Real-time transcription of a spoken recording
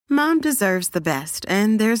Mom deserves the best,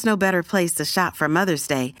 and there's no better place to shop for Mother's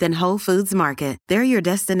Day than Whole Foods Market. They're your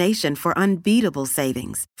destination for unbeatable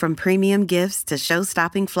savings, from premium gifts to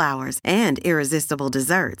show-stopping flowers and irresistible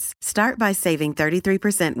desserts. Start by saving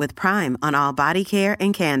 33% with Prime on all body care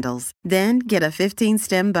and candles. Then get a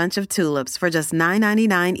 15-stem bunch of tulips for just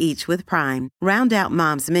 $9.99 each with Prime. Round out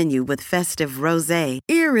Mom's menu with festive rosé,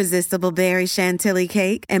 irresistible berry chantilly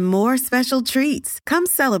cake, and more special treats. Come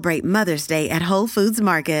celebrate Mother's Day at Whole Foods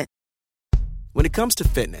Market. When it comes to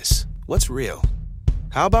fitness, what's real?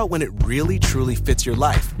 How about when it really, truly fits your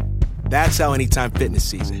life? That's how Anytime Fitness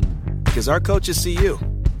sees it. Because our coaches see you.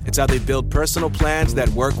 It's how they build personal plans that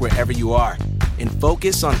work wherever you are and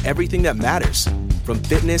focus on everything that matters, from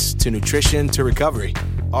fitness to nutrition to recovery,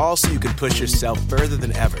 all so you can push yourself further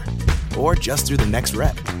than ever, or just through the next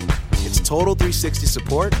rep. It's total 360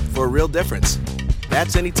 support for a real difference.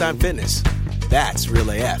 That's Anytime Fitness. That's Real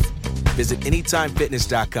AF. Visit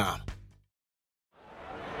AnytimeFitness.com.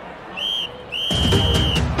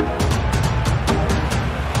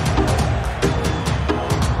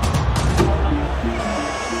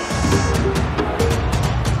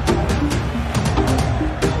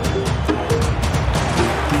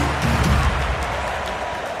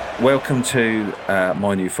 Welcome to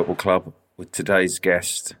My New Football Club with today's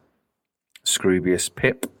guest, Scroobius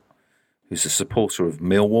Pip, who's a supporter of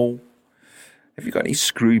Millwall. Have you got any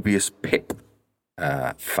Scroobius Pip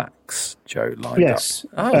facts, Joe, lined up?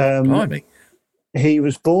 Oh, blimey. He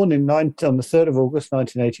was born on the 3rd of August,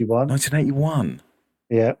 1981. 1981?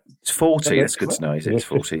 Yeah. He's 40, that's good to know. He's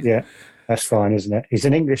 40. Yeah, that's fine, isn't it? He's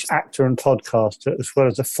an English actor and podcaster, as well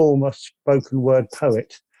as a former spoken word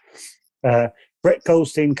poet. Brett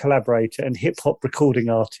Goldstein collaborator and hip-hop recording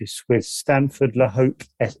artist with Stanford La Hope,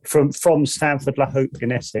 from Stanford La Hope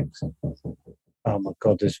in Essex. Oh, my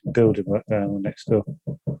God, there's a building right down next door.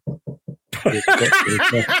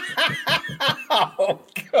 Oh,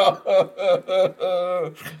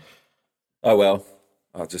 God. Oh, well,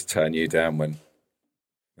 I'll just turn you down when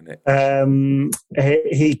it...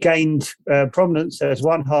 He gained prominence as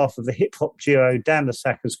one half of the hip-hop duo Dan the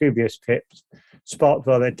Sack and Scroobius Pip, sparked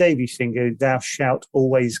by their debut single, Thou Shalt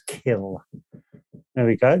Always Kill. There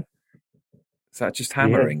we go. Is that just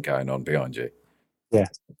hammering going on behind you? Yeah.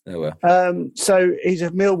 Oh, well. So he's a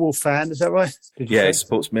Millwall fan, is that right? Yeah, he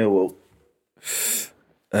supports Millwall.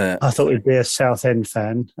 I thought he'd be a Southend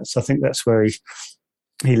fan. I think that's where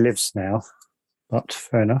he lives now. But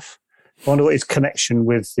fair enough. I wonder what his connection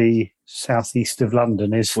with the southeast of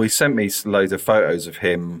London is. Well, he sent me loads of photos of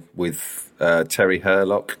him with Terry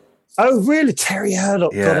Hurlock. Oh, really? Terry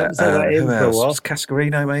Hurlock? Yeah. God, who else?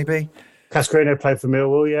 Cascarino, maybe? Cascarino played for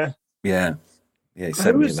Millwall, yeah. Yeah. Yeah, he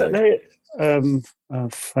sent me that. A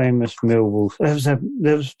famous Millwall.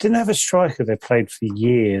 Didn't have a striker they played for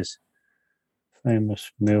years. Famous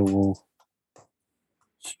Millwall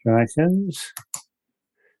strikers.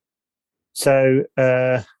 So,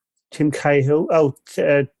 Tim Cahill.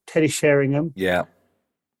 Teddy Sheringham. Yeah.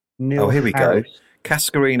 Neil here we Harris. go.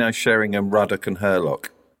 Cascarino, Sheringham, Ruddock and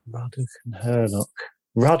Hurlock.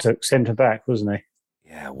 Ruddock, centre back, wasn't he?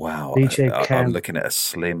 Yeah, wow. I'm looking at a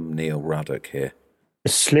slim Neil Ruddock here. A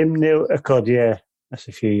slim Neil? Oh, God, yeah. That's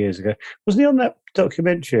a few years ago. Wasn't he on that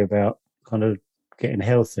documentary about kind of getting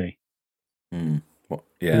healthy?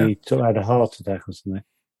 Yeah. He had a heart attack or something.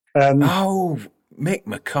 Mick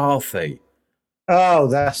McCarthy. Oh,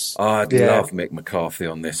 that's... I'd love Mick McCarthy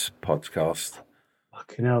on this podcast.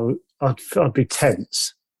 Fucking hell. I'd be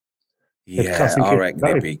tense. Yeah, I reckon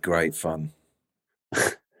it'd be great fun.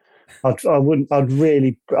 I wouldn't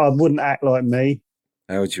act like me.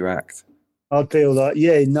 How would you act? I'd feel like,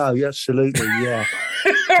 absolutely, yeah.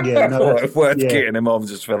 Yeah, no, worth getting him on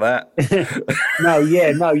just for that.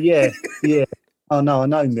 Yeah. Oh, no, I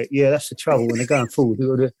know, Mick. Yeah, that's the trouble when they're going forward.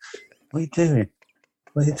 What are you doing?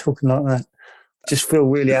 Why are you talking like that? I just feel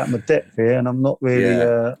really out of my depth here, and I'm not really...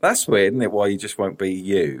 Yeah. That's weird, isn't it, why you just won't be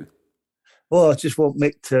you? Well, I just want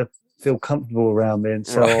Mick to feel comfortable around me. And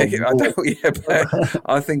so but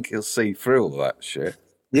I think he'll see through all that shit.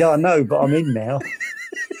 Yeah, I know, but I'm in now.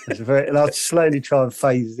 And I'll slowly try and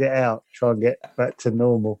phase it out, try and get back to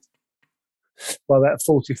normal. By about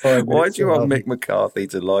 45 minutes. Why do you want Mick McCarthy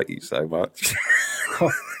to like you so much? I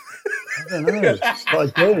don't know, but I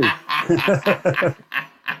do.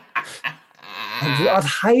 I'd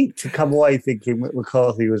hate to come away thinking Mick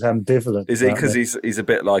McCarthy was ambivalent. Is he because he's a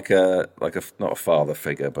bit like a not a father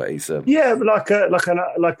figure, but he's a like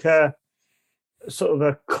a sort of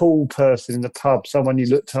a cool person in the pub, someone you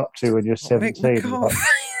looked up to when you're 17.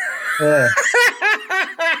 Yeah.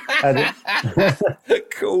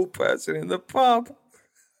 Cool person in the pub.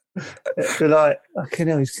 Like,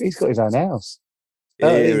 he's got his own house.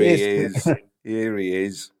 Here he is. Here he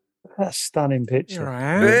is. That's a stunning picture. Here I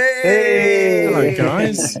am. Hey! Hello,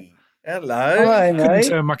 guys. Hello. Hi, Couldn't mate.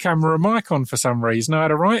 turn my camera and mic on for some reason. I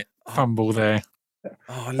had a right fumble there.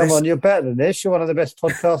 Oh, Come on, you're better than this. You're one of the best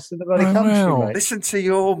podcasts in the bloody Oh, country, well. mate. listen to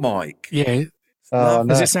your mic. Yeah. Oh, no.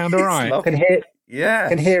 Does it sound all right? It's Can lovely. hear Yeah.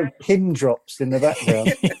 can hear pin drops in the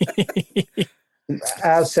background.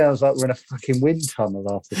 Ours sounds like we're in a fucking wind tunnel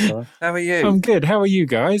half the time. How are you? I'm good. How are you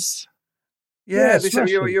guys? yeah, smashing,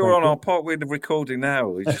 you're on thank our part. We're recording now.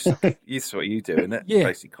 We just that's what you do, isn't it? Yeah.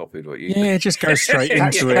 Basically copied what you do. Yeah, just go straight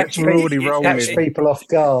into it. Catch We're already Catch rolling. people off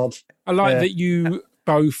guard. I like Yeah. that you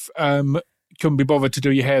both couldn't be bothered to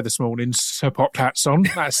do your hair this morning, so popped hats on.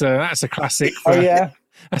 That's a classic. For, Oh, yeah?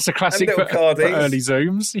 That's a classic And for, little for cardies. early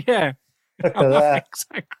Zooms. Yeah. Look at that.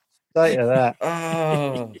 Exactly. Look at that.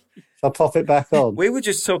 Oh, Shall I pop it back on? we were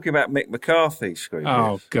just talking about Mick McCarthy, Scroobius.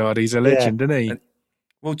 Oh, God, he's a legend, isn't he? And-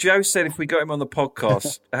 Well, Joe said if we got him on the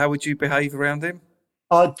podcast, how would you behave around him?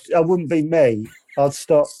 I wouldn't be me. I'd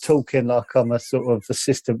start talking like I'm a sort of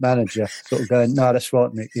assistant manager, sort of going, no, that's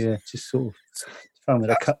right, Nick. Yeah, just sort of throwing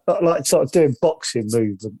with a cut, like sort of doing boxing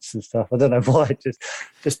movements and stuff. I don't know why.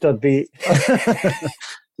 Just I'd be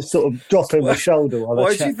just sort of dropping my shoulder while I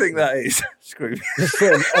Why do chat. you think that is, Scroobius? Just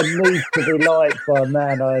a need to be liked by a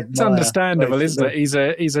man I admire. It's understandable, isn't it?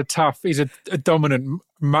 He's a dominant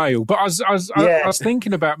male. But I was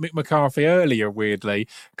thinking about Mick McCarthy earlier, weirdly,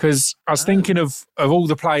 because I was thinking of all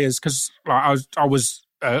the players, because like, I was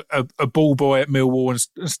a ball boy at Millwall and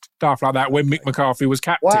stuff like that when Mick McCarthy was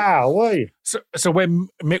captain. Wow, were you? So when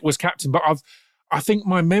Mick was captain, but I think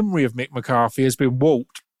my memory of Mick McCarthy has been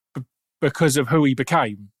warped because of who he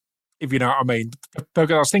became, if you know what I mean.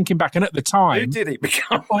 Because I was thinking back, and at the Who time, did he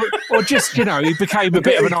become? or just, he became a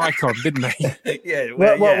bit of an icon, didn't he? Yeah,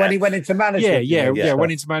 Well, yeah. when he went into management? Yeah,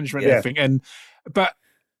 went into management and Yeah. everything. But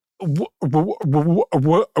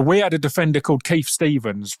we had a defender called Keith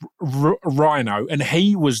Stevens, Rhino, and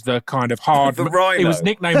he was the kind of hard. The Rhino. He was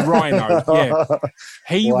nicknamed Rhino. Yeah,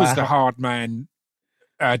 he was Wow. the hard man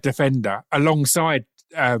defender alongside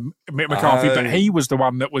Mick McCarthy, but he was the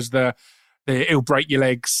one that was the he'll break your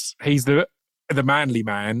legs. He's the manly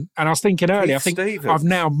man. And I was thinking earlier, I think Stevens. I've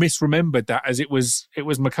now misremembered that as it was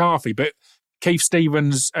McCarthy, but Keith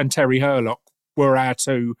Stevens and Terry Hurlock were our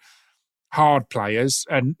two hard players,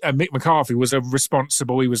 and Mick McCarthy was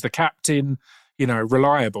responsible. He was the captain,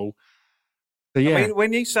 reliable. So, yeah. I mean,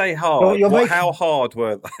 when you say hard, how hard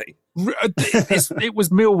were they? It was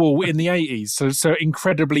Millwall in the 80s, so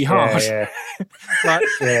incredibly hard. Yeah, Like,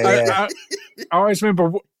 I always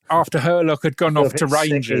remember after Hurlock had gone off to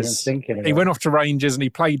Rangers, he went off to Rangers and he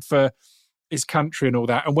played for his country and all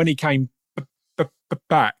that. And when he came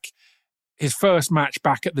back, his first match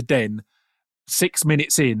back at the Den, 6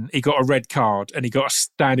 minutes in, he got a red card and he got a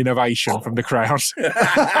standing ovation from the crowd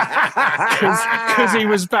because he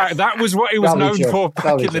was back. That was what he was known for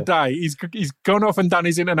back in the day. He's gone off and done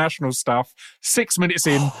his international stuff. 6 minutes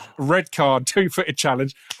in, red card, 2-footed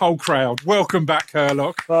challenge, whole crowd. Welcome back,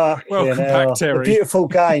 Hurlock. Welcome back, Terry. The beautiful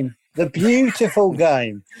game.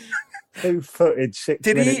 2-footed 6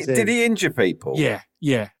 minutes in. Did he injure people? Yeah.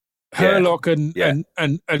 Hurlock and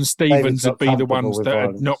Stevens would be the ones that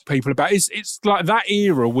would knock people about. It's like that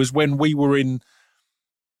era was when we were in,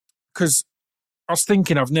 because I was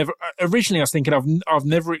thinking I've never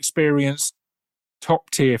experienced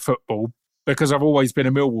top tier football because I've always been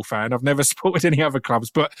a Millwall fan. I've never supported any other clubs,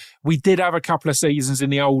 but we did have a couple of seasons in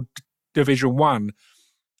the old Division 1,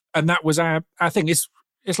 and that was I think it's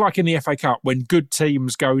like in the FA Cup when good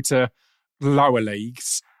teams go to lower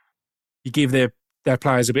leagues, you give their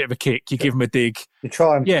players a bit of a kick. You give them a dig. You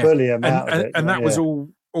try and bully them out of it. And that was all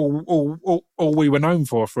we were known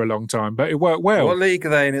for a long time. But it worked well. What league are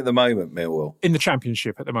they in at the moment, Millwall? In the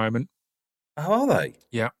Championship at the moment. Oh, are they?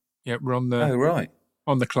 Yeah, we're on the right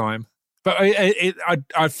on the climb. But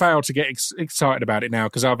I failed to get excited about it now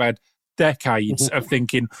because I've had decades of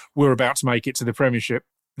thinking we're about to make it to the Premiership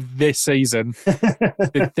this season.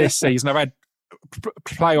 I've had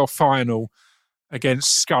playoff final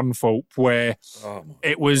against Scunthorpe, where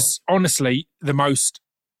it was honestly the most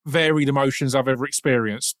varied emotions I've ever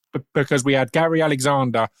experienced, because we had Gary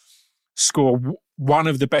Alexander score one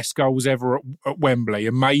of the best goals ever at Wembley,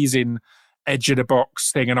 amazing edge of the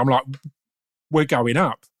box thing, and I'm like, we're going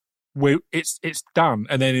up, it's done.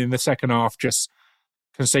 And then in the second half, just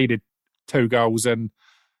conceded 2 goals, and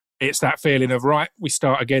it's that feeling of right, we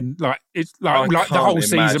start again. Like it's like the whole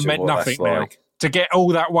season meant nothing now. To get all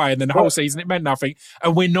that way, and then the whole season it meant nothing.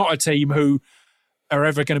 And we're not a team who are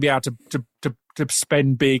ever going to be able to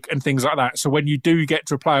spend big and things like that. So when you do get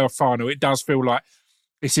to a playoff final, it does feel like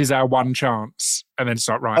this is our one chance. And then it's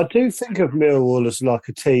like, right. I do think of Millwall as like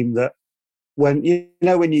a team that when they're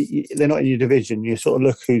not in your division, you sort of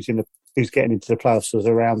look who's getting into the playoffs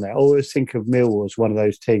or around there. I always think of Millwall as one of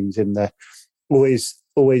those teams in the always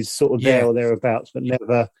sort of there or thereabouts, but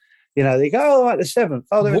never, they go, oh, right, the 7th.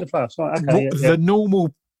 Oh, they're in the playoffs. Right, okay. The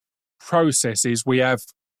normal process is we have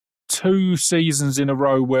 2 seasons in a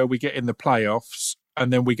row where we get in the playoffs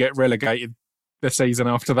and then we get relegated the season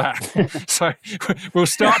after that. So we'll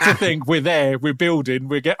start to think we're there, we're building,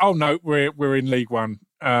 we're in League One.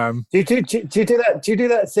 Do you do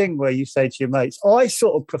that thing where you say to your mates, I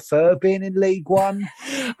sort of prefer being in League One?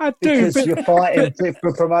 I do, because you're fighting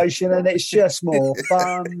for promotion and it's just more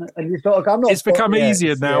fun. And you sort of go, I'm not. It's become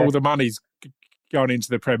easier now. All the money's gone into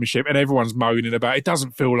the Premiership, and everyone's moaning about it.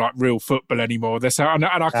 Doesn't feel like real football anymore. And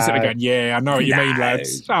I can sit there going, "Yeah, I know what you mean,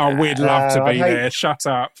 lads. Oh, we'd love to be there. Shut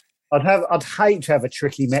up." I'd hate to have a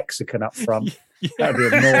tricky Mexican up front. That'd be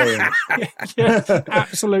annoying.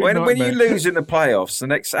 Absolutely. When you lose in the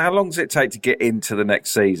playoffs, how long does it take to get into the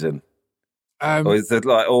next season? Or is it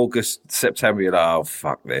like August, September? You're like, oh,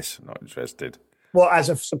 fuck this, I'm not interested. Well, as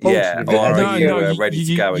a supporter, are you ready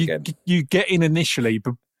to go again? You get in initially,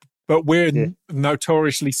 but we're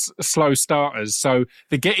notoriously slow starters. So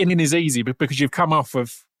the getting in is easy, but because you've come off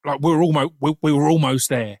of we were almost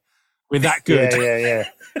there. We're that good. Yeah.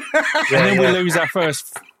 And then we lose our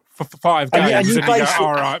first 5 games, and you go,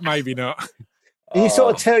 all right, maybe not. You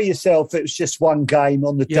sort of tell yourself it was just one game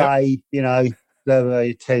on the day, you tell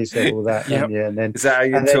yourself all that. Yep. And then, is that how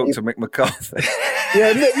you talk to Mick McCarthy?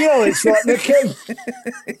 It's like, Mickey.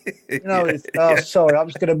 Sorry, I'm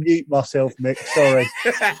just going to mute myself, Mick. Sorry.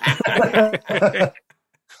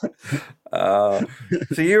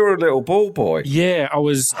 So you were a little ball boy. Yeah, I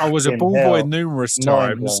was a ball boy numerous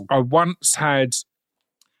times. I once had,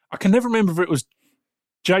 I can never remember if it was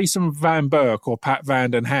Jason Van Burke or Pat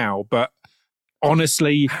Vanden Houwe, but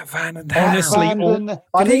honestly, did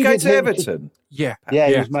he go to Everton? Yeah,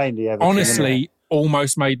 he was mainly Everton. Honestly,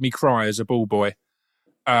 almost made me cry as a ball boy,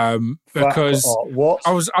 because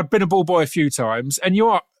I'd been a ball boy a few times, and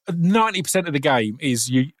 90% of the game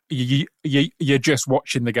is you're just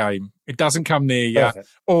watching the game. It doesn't come near you,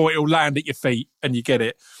 or it'll land at your feet and you get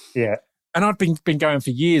it. Yeah. And I'd been going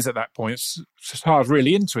for years at that point, so I was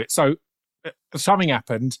really into it. So something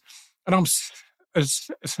happened, and I'm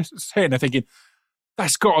sitting there thinking,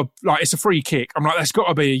 that's got to, it's a free kick. I'm like, that's got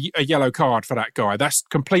to be a yellow card for that guy. That's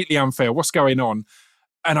completely unfair. What's going on?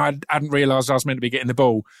 And I hadn't realised I was meant to be getting the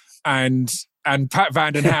ball. And Pat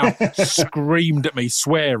Vanden Houwe screamed at me,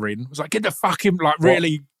 swearing. I was like, get the fucking,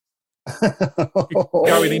 really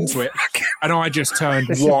going into it. And I just turned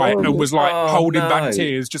white and was holding back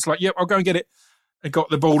tears, just like, yep, I'll go and get it. And got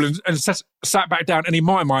the ball and sat back down. And in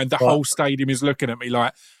my mind, the whole stadium is looking at me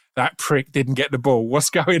like, that prick didn't get the ball. What's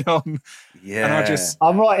going on? Yeah. And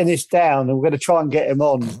I'm writing this down and we're going to try and get him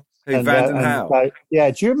on. Who, Vanden Houwe?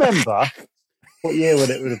 Do you remember? What year would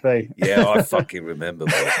it have been? Yeah, I fucking remember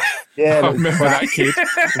that. I remember that kid.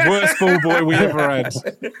 Worst ball boy we ever had.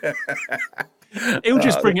 He'll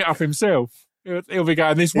just bring it up himself. He'll be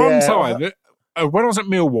going, this one time, when I was at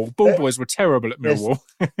Millwall, ball boys were terrible at Millwall.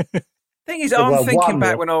 Thing is, I'm thinking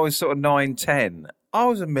back when I was sort of 9, 10, I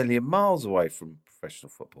was a million miles away from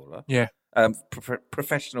professional footballer. Yeah.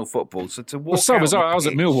 Professional football. So to walk so was I was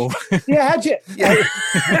at Millwall. How'd you?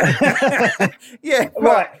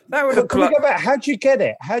 Right. That would Can we go back? How'd you get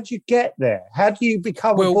it? How'd you get there? How do you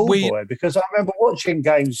become a ball boy? Because I remember watching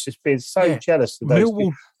games, just being so jealous of those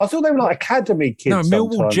Millwall. I thought they were like academy kids. No,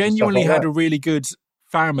 Millwall genuinely had a really good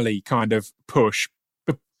family kind of push.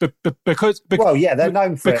 Because they're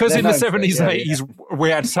known for because it. In the 70s and 80s we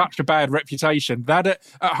had such a bad reputation that at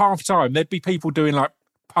half time there'd be people doing like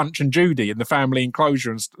Punch and Judy in the family enclosure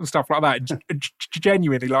and stuff like that.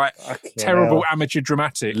 Genuinely terrible amateur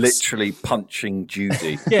dramatics. Literally punching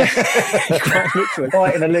Judy. Yeah. Literally.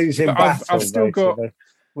 Fighting a losing battle. I've still got,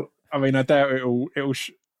 I mean, I doubt it'll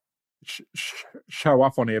show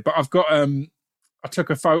up on here, but I've got, I took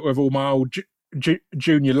a photo of all my old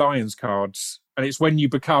Junior Lions cards, and it's when you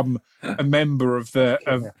become a member of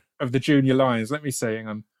the Junior Lions. Let me see, hang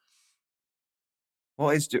on.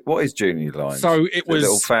 What is Junior Lions? So it was a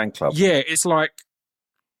little fan club. Yeah, it's like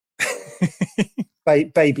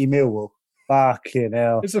baby Millwall. Fucking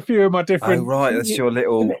hell! There's a few of my different. Oh right, that's your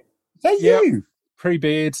little. Is that you?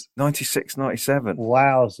 Pre-beard. 96, 97.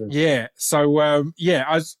 Wowzers. Yeah. So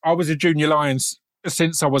I was a Junior Lions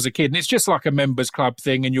since I was a kid, and it's just like a members club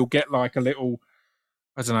thing, and you'll get like a little,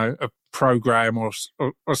 I don't know, a program or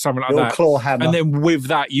something like that. Claw hammer. And then with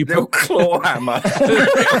that, you little put claw hammer,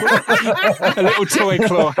 a little toy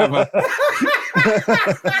claw hammer,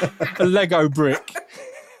 a Lego brick.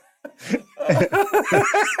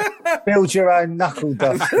 Build your own knuckle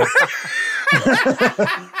duster.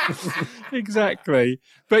 Exactly.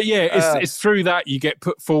 But yeah, it's through that you get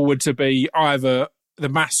put forward to be either the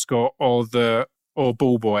mascot or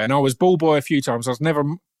ball boy. And I was ball boy a few times. I was never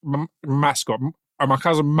mascot. And my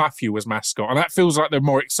cousin Matthew was mascot, and that feels like the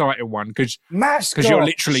more exciting one because you're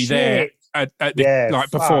literally there at the,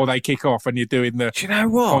 before they kick off, and you're doing the. Do you know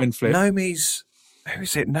what? Coin flip. Nomi's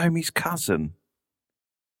cousin.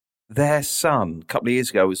 Their son, a couple of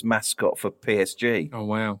years ago, was mascot for PSG. Oh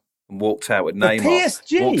wow! And walked out with Neymar.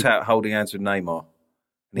 PSG? Walked out holding hands with Neymar,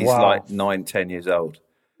 and he's like 9-10 years old.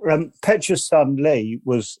 Petra's son Lee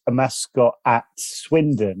was a mascot at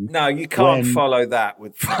Swindon. No, you can't follow that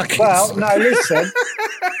with fucking. Well, no, listen.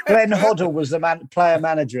 Glenn Hoddle was the player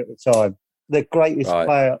manager at the time, the greatest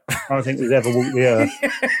player I think who's ever walked the earth.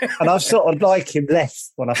 And I sort of like him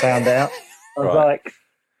less when I found out. I was like,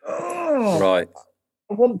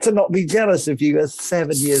 I want to not be jealous of you as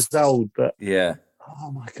 7 years old, but yeah. Oh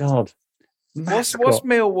my God. What's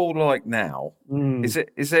Millwall like now? Is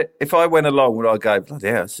it if I went along, would I go, bloody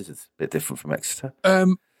hell, this is a bit different from Exeter?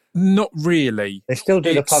 Not really. They still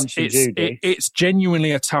do the Punch and Judy. It's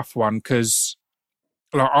genuinely a tough one because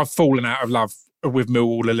I've fallen out of love with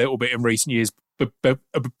Millwall a little bit in recent years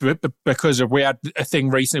because we had a thing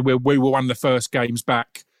recently where we were one of the first games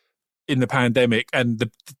back in the pandemic and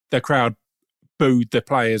the crowd booed the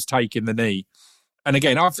players taking the knee. And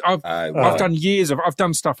again, I've done years I've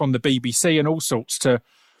done stuff on the BBC and all sorts to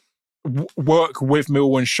work with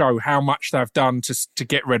Millwall and show how much they've done to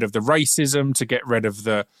get rid of the racism, to get rid of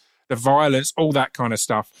the violence, all that kind of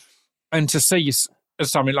stuff. And to see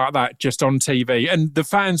something like that just on TV, and the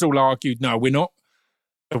fans all argued, no, we're not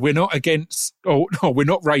against, or no, we're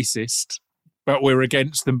not racist, but we're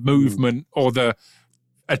against the movement or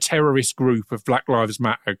a terrorist group of Black Lives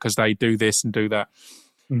Matter because they do this and do that.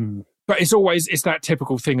 But it's that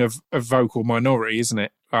typical thing of vocal minority, isn't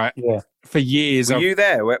it? Like, for years. Were you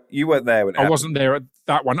there? You weren't there when it happened. I wasn't there at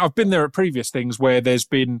that one. I've been there at previous things where there's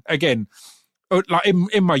been, again, like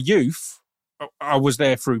in my youth, I was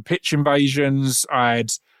there through pitch invasions. I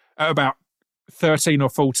had, at about 13 or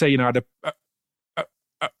 14, I had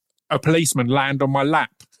a policeman land on my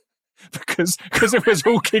lap because it was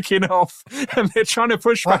all kicking off and they're trying to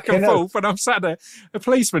push back and forth. And I'm sat there, a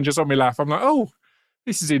policeman just on my lap. I'm like, oh,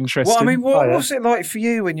 this is interesting. Well, I mean, what was it like for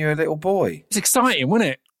you when you were a little boy? It's exciting, wasn't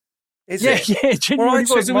it? Is it? Yeah, genuinely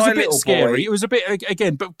was. It was a bit scary. Boy. It was a bit,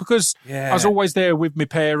 again, but because I was always there with my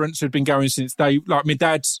parents who'd been going since my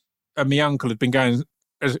dad and my uncle had been going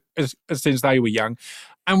since they were young.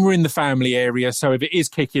 And we're in the family area, so if it is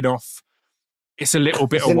kicking off, it's a little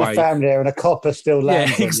bit away. In the family area and a copper still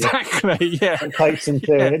lands on exactly, you. And takes him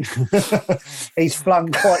to it. He's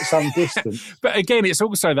flung quite some distance. But again, it's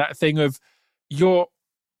also that thing of you're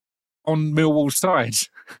on Millwall's side.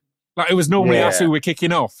 Like it was normally us who were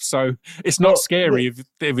kicking off, so it's not scary if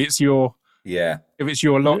it's your if it's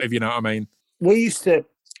your lot, if you know what I mean. We used to,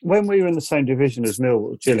 when we were in the same division as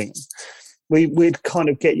Millwall, Gillingham, we'd kind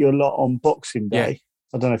of get your lot on Boxing Day. Yeah.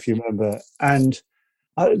 I don't know if you remember, and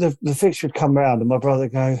the fixture would come round, and my brother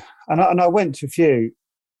would go, and I went to a few,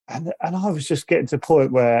 and I was just getting to the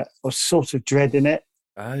point where I was sort of dreading it.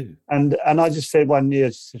 Oh. And I just said one year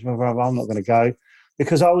to my brother, I'm not going to go,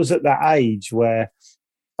 because I was at that age where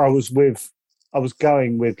I was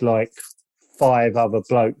going with like 5 other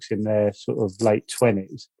blokes in their sort of late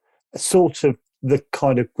 20s, sort of the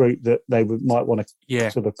kind of group that they might want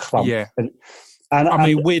to sort of clump. Yeah. And I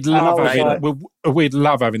mean, we'd love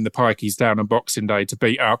having the Pikeys down on Boxing Day to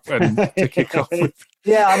beat up and to kick off with.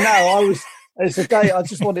 Yeah, I know. It's a day I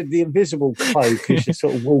just wanted the invisible cloak and just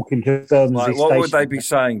sort of walk into Bermondsey Station. What would they be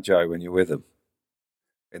saying, Joe, when you're with them?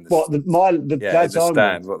 The dads in the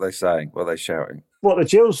stand, what are they saying? What are they shouting? What, the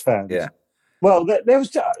Gills fans? Yeah. Well, there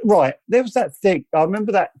was that thing. I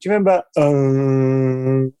remember that. Do you remember?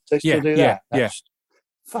 They still do that.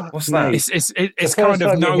 What's that? It's kind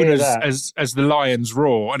of known as the Lions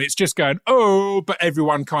Roar, and it's just going, oh, but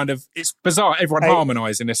everyone kind of, it's bizarre, everyone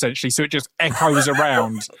harmonising essentially, so it just echoes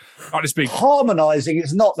around like this big. Harmonising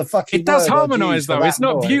is not the fucking It does harmonise though, it's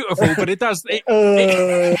not beautiful, but it does.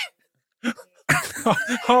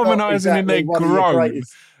 Harmonising in their groan.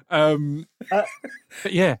 But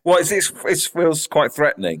yeah. What is this? It feels quite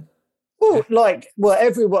threatening. Well,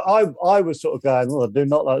 everyone, I was sort of going, I do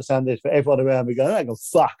not like the sound of this, but everyone around me going, go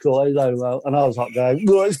fuck all, and I was like going,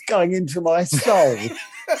 it's going into my soul.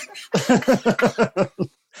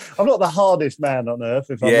 I'm not the hardest man on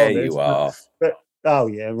earth, if I'm honest. Yeah, you are. oh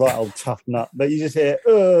yeah, right old tough nut. But you just hear,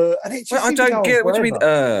 and it just Well, I seems to don't go get on what do you mean,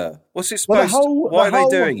 forever. What's it Well, supposed Why are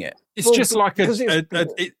they doing it? It's just like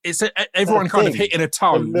everyone kind of hitting a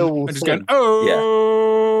tone and just going,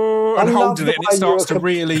 oh, and holding it, and it starts to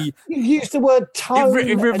really. You use the word tone,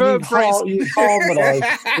 it reverberates. And you harmonise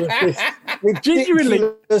with this genuinely.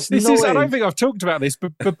 This is. noise. I don't think I've talked about this,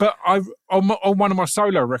 but I on one of my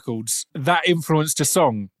solo records that influenced a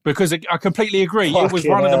song because I completely agree. It was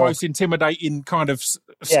one of the most intimidating kind of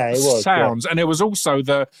sounds, and it was also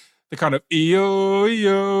the kind of that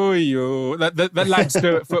lads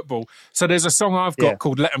do at football. So there's a song I've got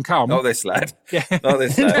called "Let 'Em Come." Not this lad. Yeah. Not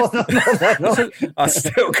this lad. No. I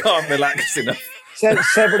still can't relax enough.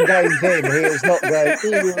 7 games in, he is not going.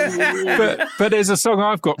 But there's a song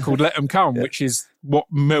I've got called "Let 'Em Come," which is what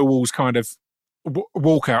Millwall's kind of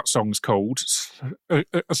walkout song's called.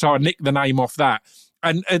 So I nicked the name off that,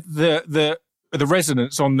 and the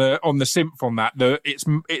resonance on the synth on that, it's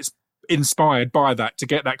inspired by that to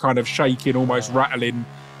get that kind of shaking, almost rattling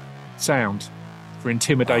sound for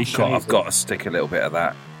intimidation. I've got to stick a little bit of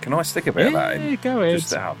that. Can I stick a bit of that in? Yeah, go ahead.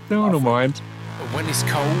 Just out. No one will mind. When it's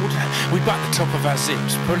cold, we bite the top of our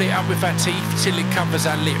zips, pull it out with our teeth till it covers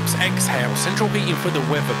our lips. Exhale, central heating for the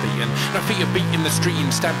weather beaten. No feet are beating the street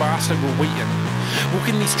and stand by us like we're waiting.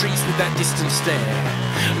 Walking these streets with that distant stare.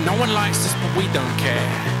 No one likes us, but we don't care.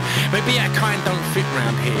 Maybe our kind don't fit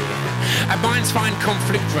round here. Our minds find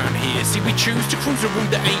conflict round here. See, we choose to cruise a route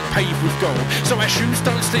that ain't paved with gold. So our shoes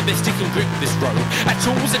don't slip, they stick and grip this road. Our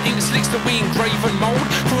tools are ink slicks that we engrave and mould.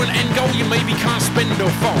 For an end goal you maybe can't spend or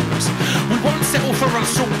fold. We won't settle for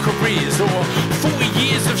unsolved careers or 40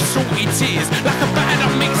 years of salty tears. Like a battered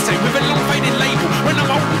up mixtape with a long faded label. When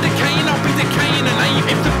I'm old and decaying, I'll be decaying and aim.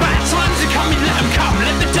 If the bad times are coming, let them come.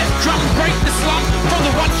 Let the death drum break the slum. For the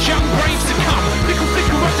once young braves to come. Fickle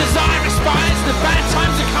flicker of desire expires. The bad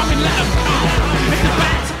times are coming, let them come. If the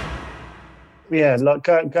bad Yeah, like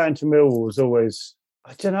going to Millwall was always,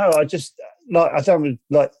 I don't know, I just, like, I don't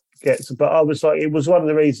like get, but I was like, it was one of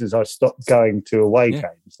the reasons I stopped going to away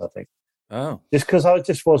games, I think. Oh. Just because I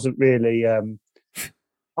just wasn't really, I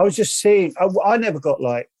was just seeing, I never got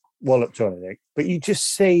like walloped or anything, but you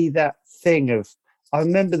just see that thing of, I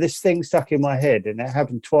remember this thing stuck in my head and it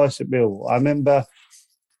happened twice at Millwall. I remember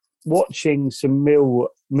watching some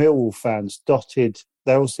Millwall fans dotted,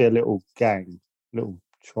 they're also a little gang, little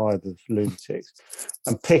tribe of lunatics,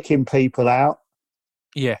 and picking people out.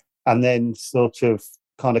 Yeah. And then sort of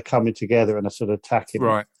kind of coming together and a sort of attacking.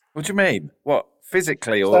 Right. What do you mean? What,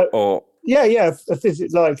 physically or... Yeah,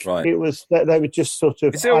 like right. It was that they were just sort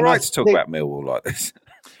of... Is it all right to talk about Millwall like this?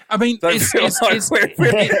 I mean, I don't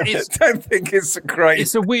think it's a great...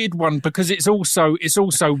 It's a weird one because it's also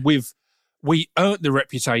with... We earned the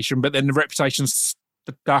reputation, but then the reputation's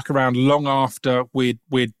stuck around long after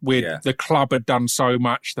the club had done so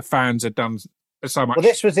much, the fans had done so much. Well,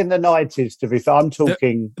 this was in the 90s, to be fair. I'm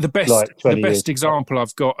talking the best, like 20 the best years example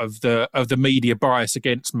I've got of the media bias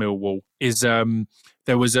against Millwall is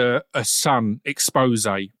there was a Sun expose,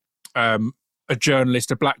 a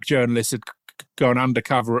black journalist had gone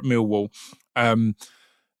undercover at Millwall, and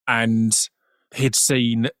he'd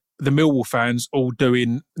seen the Millwall fans all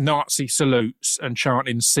doing Nazi salutes and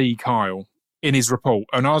chanting "Sieg Heil" in his report.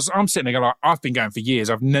 And I'm sitting there going, like, I've been going for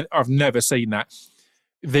years. I've never seen that.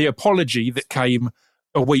 The apology that came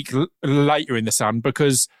a week later in the Sun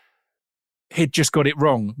because he'd just got it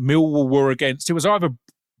wrong. Millwall were against, it was either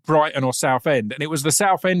Brighton or Southend, and it was the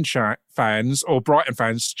Southend fans or Brighton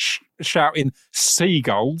fans shouting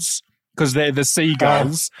 "Seagulls" because they're the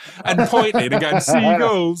Seagulls, and pointing and going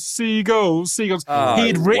 "Seagulls, Seagulls, Seagulls." He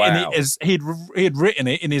had written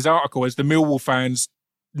it in his article as the Millwall fans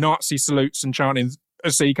Nazi salutes and chanting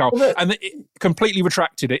a seagull, and it completely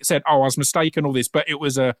retracted it. Said, "Oh, I was mistaken, all this," but it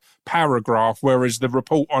was a paragraph, whereas the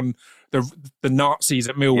report on the Nazis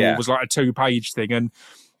at Millwall was like a 2-page thing, and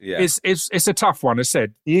it's a tough one. As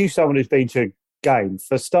said, someone who's been to a game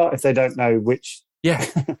for a start, if they don't know which.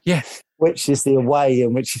 Which is the away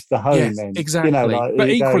and which is the home end. Exactly.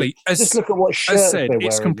 But equally, just look at what shirts as said, they're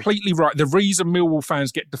it's wearing. completely right. The reason Millwall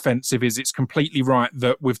fans get defensive is it's completely right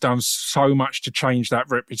that we've done so much to change that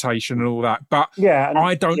reputation and all that. But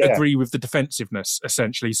I don't agree with the defensiveness,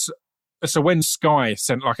 essentially. So when Sky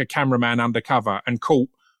sent like a cameraman undercover and caught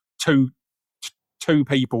two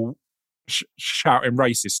people shouting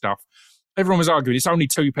racist stuff, everyone was arguing it's only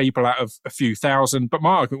 2 people out of a few thousand. But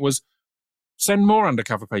my argument was, send more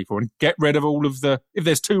undercover people and get rid of all of the... If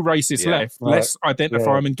there's 2 racists left, let's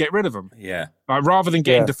identify them and get rid of them. Yeah. Like, rather than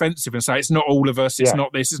getting defensive and say, it's not all of us, it's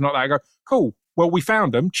not this, it's not that. I go, cool, well, we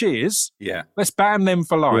found them, cheers. Yeah. Let's ban them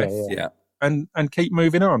for life Yeah. and keep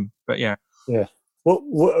moving on. But Yeah.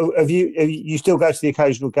 What have you? You still go to the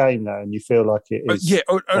occasional game now, and you feel like it is?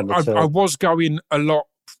 I was going a lot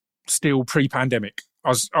still pre-pandemic. I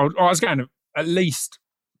was going at least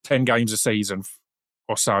 10 games a season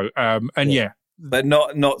or so, but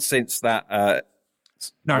not since that.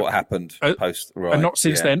 No, what happened post? Right, and not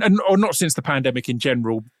since then, or not since the pandemic in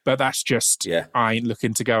general. But that's just I ain't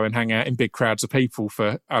looking to go and hang out in big crowds of people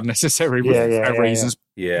for unnecessary reasons.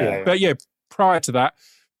 But prior to that,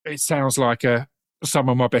 it sounds like some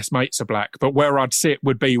of my best mates are black, but where I'd sit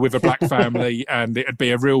would be with a black family, and it'd be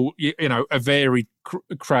a real, a varied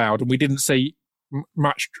crowd, and we didn't see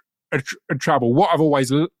much trouble. What I've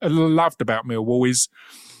always loved about Millwall is,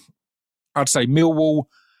 I'd say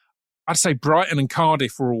Brighton and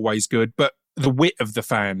Cardiff were always good, but the wit of the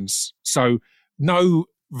fans. So no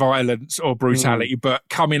violence or brutality, but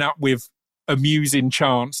coming up with amusing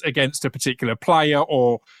chants against a particular player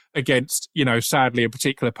or against, sadly, a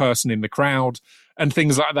particular person in the crowd and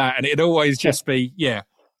things like that. And it'd always just be,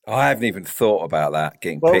 I haven't even thought about that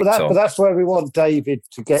getting picked on. But that's where we want David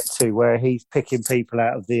to get to, where he's picking people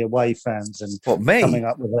out of the away fans and coming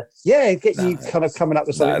up with coming up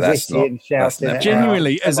with something witty and shouting.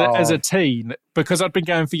 Genuinely, as a teen, because I'd been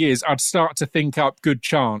going for years, I'd start to think up good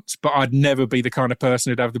chants, but I'd never be the kind of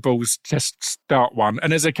person who'd have the balls to start one.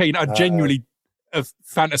 And as a keen, I'd genuinely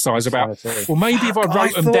fantasize about, well, maybe if I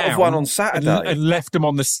wrote them down one on Saturday and left them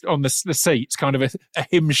on the seats, kind of a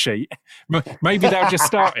hymn sheet, maybe they'll just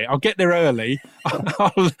start it. I'll get there early.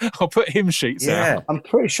 I'll put hymn sheets out. I'm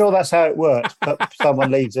pretty sure that's how it works. But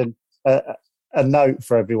someone leaves a note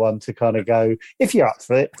for everyone to kind of go, if you're up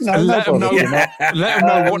for it, let them know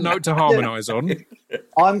what note to harmonise on.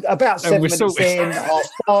 I'm about 7 minutes in. I'll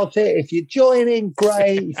start it. If you join in,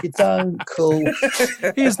 great. If you don't, cool.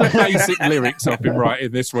 Here's the basic lyrics I've been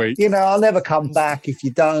writing this week. I'll never come back. If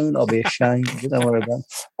you don't, I'll be ashamed. Don't worry about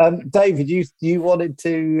it. David, you wanted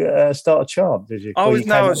to start a chant, did you? I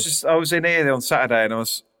was in here on Saturday, and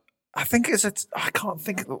I can't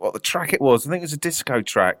think of what the track it was. I think it was a disco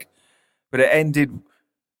track. But it ended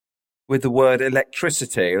with the word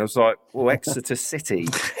electricity. And I was like, well, Exeter City.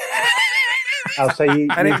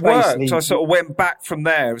 And it worked. So I sort of went back from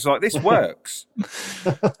there. It was like, this works.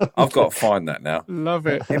 I've got to find that now. Love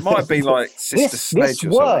it. It might be like Sister Sledge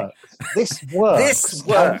or something. This works. This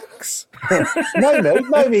works.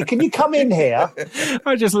 Nomi, can you come in here?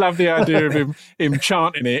 I just love the idea of him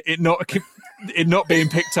chanting it not being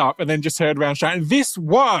picked up, and then just heard around shouting, "This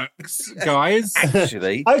works, guys!"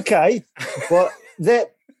 Actually, okay. Well,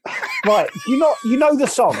 right. You know the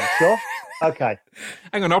song, sure? Okay.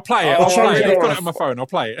 Hang on, I'll play it. I've got it on my phone. I'll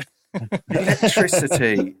play it.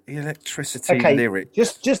 Electricity okay. lyric.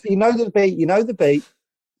 Just you know the beat. You know the beat.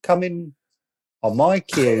 Coming on my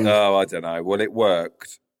cue. Oh, I don't know. Well, it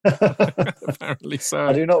worked. Apparently so.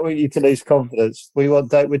 I do not want you to lose confidence. We're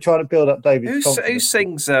trying to build up David's confidence. Who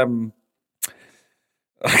sings?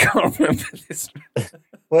 I can't remember this.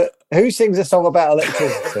 Well, who sings a song about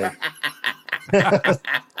electricity?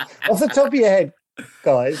 Off the top of your head,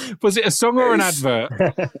 guys. Was it a song or an advert?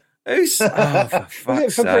 Was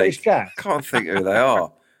it for British Gas? I can't think who they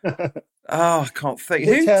are. I can't think.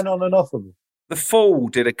 Who turn on and off them? The Fall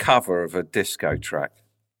did a cover of a disco track.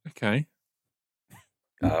 Okay.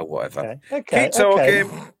 Whatever. Okay. Keep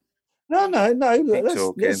talking. No.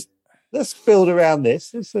 Let's build around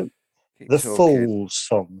this. The Fool's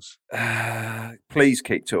songs. Please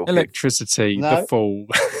keep talking. Electricity, The Fool.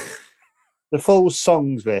 The Fool's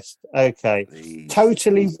songs list. Okay. Please.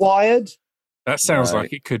 Totally Wired. That sounds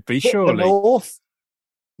like it could be, surely. The North.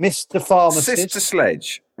 Mr. Pharmacist. Sister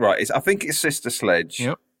Sledge. Right. I think it's Sister Sledge.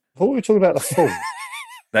 Yep. What were we talking about? The Fool.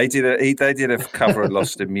 They did a cover of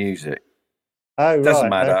Lost in Music. Oh, right. Doesn't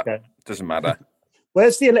matter. Okay. Doesn't matter.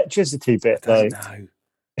 Where's the electricity bit, though? I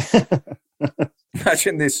don't know.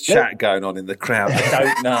 Imagine this chat going on in the crowd.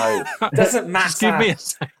 I don't know. Doesn't matter. Just give me a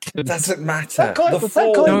second. Doesn't matter.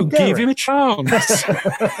 Don't give him a chance.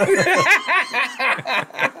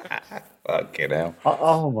 Fucking hell.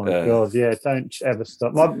 Oh my God. Yeah, don't ever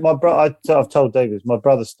stop. My brother, I've told David, my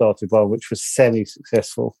brother started one which was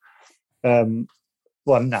semi-successful. Well,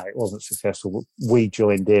 no, it wasn't successful. We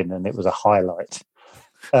joined in and it was a highlight.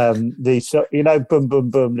 Boom, boom,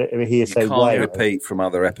 boom, hear say can't repeat from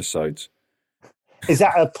other episodes. Is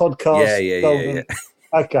that a podcast? Yeah.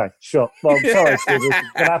 Okay, sure. Well, I'm sorry, we're going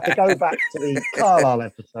to have to go back to the Carlisle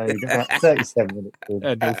episode about 37 minutes.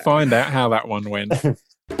 And you'll find out how that one went.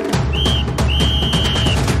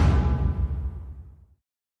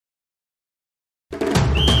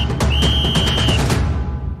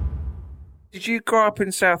 Did you grow up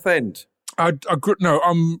in Southend?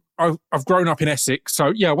 I've grown up in Essex,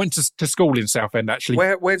 so yeah, I went to school in Southend actually.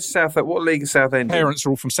 Where's Southend? What league is Southend? Parents are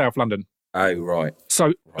all from South London. Oh, right.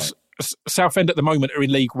 So Right. Southend at the moment are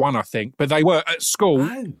in League One, I think, but they were at school.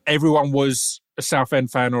 Oh. Everyone was a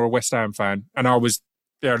Southend fan or a West Ham fan, and I was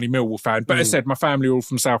the only Millwall fan. But as I said, my family were all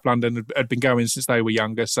from South London, had been going since they were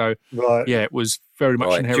younger. So yeah, it was very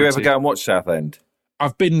much inherited. Do you ever go and watch Southend?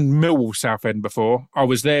 I've been Millwall Southend before. I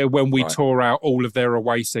was there when we tore out all of their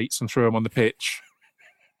away seats and threw them on the pitch.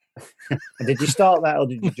 And did you start that or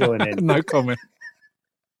did you join in? No comment.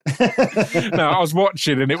 No, I was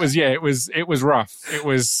watching and it was rough. It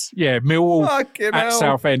was Millwall at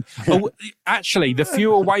Southend. Oh, actually, the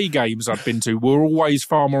few away games I've been to were always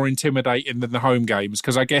far more intimidating than the home games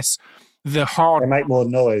because I guess they make more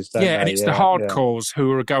noise. Don't they? And it's the hardcores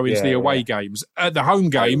who are going to the away games. At the home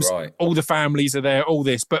games, all the families are there. All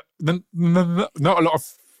this, but not a lot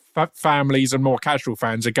of families and more casual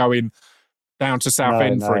fans are going down to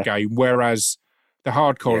Southend for a game, whereas the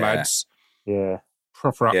hardcore lads,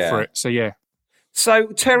 proper up for it. So So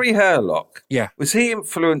Terry Hurlock, Yeah. Was he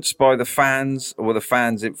influenced by the fans, or were the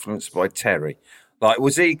fans influenced by Terry? Like,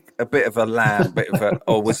 was he a bit of a lamb,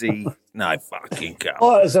 or was he? No, fucking go.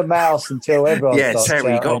 Quiet as a mouse until everyone. starts Terry,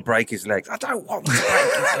 shouting. you got to break his legs. I don't want to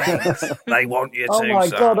break his legs. They want you to. Oh my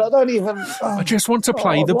God! I don't even. I just want to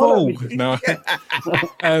play the ball. No.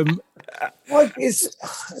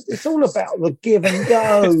 It's all about the give and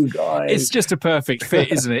go, guys. It's just a perfect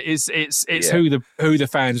fit, isn't it? It's who the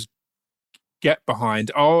fans get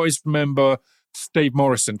behind. I always remember Steve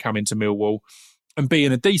Morrison coming to Millwall and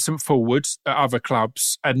being a decent forward at other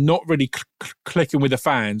clubs and not really clicking with the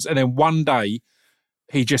fans. And then one day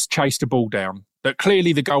he just chased a ball down that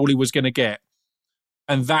clearly the goalie was going to get.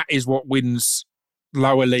 And that is what wins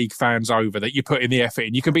lower league fans over, that you put in the effort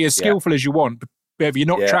in. You can be as skillful as you want, but if you're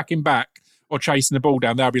not tracking back or chasing the ball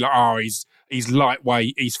down, they'll be like, oh, he's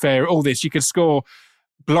lightweight, he's fair, all this. You can score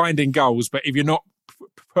blinding goals, but if you're not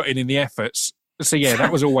putting in the efforts. So,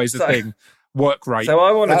 that was always the thing. Work rate. So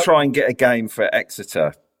I want to try and get a game for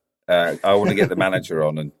Exeter. I want to get the manager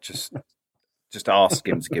on and just ask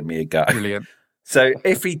him to give me a go. Brilliant. So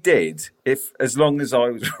if he did, as long as I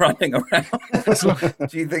was running around,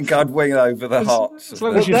 do you think I'd win over the Hearts? As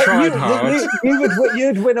long as you tried hard.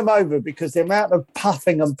 You'd win them over because the amount of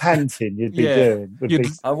puffing and panting you'd be doing would be.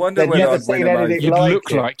 I wonder whether I'd win them over. You'd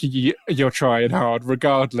look like you're trying hard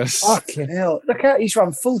regardless. Fucking hell. Look out, he's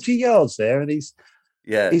run 40 yards there and he's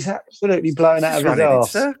absolutely blown out of his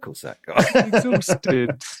arse. In circles, that guy.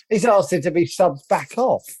 Exhausted. He's asked him to be subbed back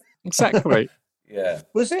off. Exactly. Yeah.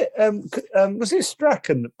 Was it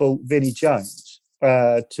Strachan that bought Vinnie Jones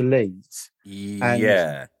to Leeds?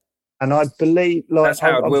 And I believe that's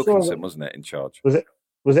Howard Wilkinson, wasn't it, in charge? Was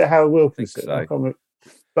it Howard Wilkinson? I think so.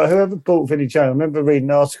 But whoever bought Vinnie Jones, I remember reading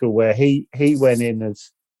an article where he went in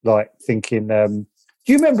as like thinking.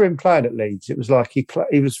 Do you remember him playing at Leeds? It was like he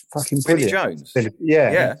was fucking brilliant. Vinnie Jones.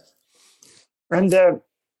 Yeah. And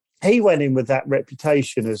he went in with that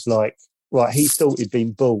reputation as like, right, he thought he'd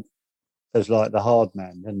been bought as like the hard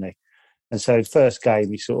man, didn't he? And so the first game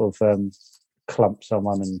he sort of clumped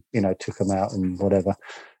someone and took him out and whatever,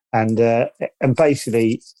 and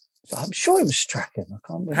basically I'm sure it was Strachan. I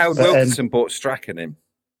can't remember. Howard Wilkinson bought Strachan in.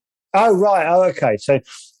 Oh right, okay. So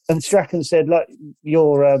and Strachan said, "Look,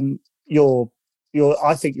 you're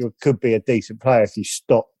I think you could be a decent player if you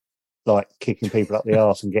stop like kicking people up the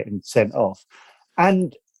arse and getting sent off."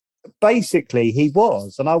 And basically he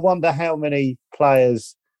was, and I wonder how many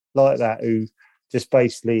players like that who just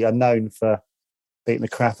basically are known for beating the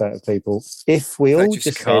crap out of people. If we all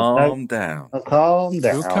just calm down. Calm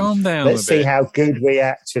down. We'll calm down. Let's see how good we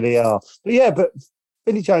actually are. But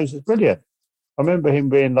Vinnie Jones was brilliant. I remember him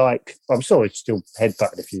being like, I'm sure he's still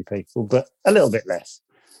headbutted a few people, but a little bit less.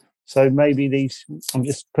 So maybe I'm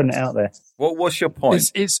just putting it out there. What's your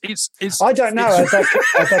point? It's I don't know.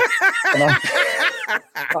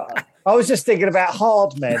 I was just thinking about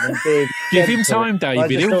hard men and being. Give him time,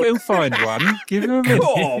 David. He'll find one. Give him a minute.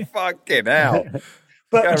 Oh, fucking hell.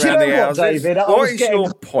 But do you know what, David? What is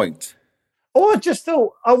your point? Oh, I just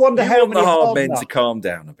thought, I wonder how many hard men to calm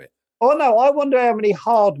down a bit. Oh, no, I wonder how many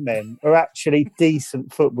hard men are actually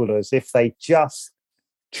decent footballers if they just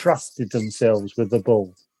trusted themselves with the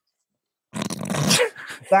ball.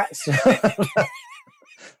 Let's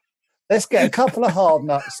get a couple of hard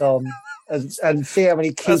nuts on and see how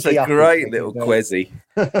many keep. That's a great little quizzy.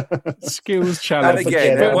 Skills challenge. And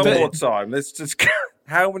again, one more time. Let's just.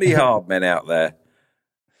 How many hard men out there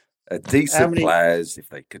are decent players if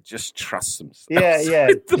they could just trust themselves? Yeah.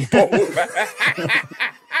 With the ball.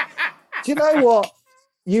 Do you know what?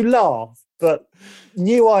 You laugh, but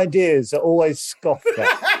new ideas are always scoffed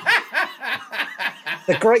at.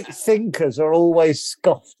 The great thinkers are always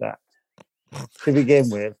scoffed at to begin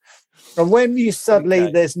with. And when you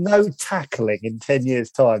suddenly, there's no tackling in 10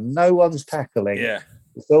 years' time, no one's tackling. Yeah.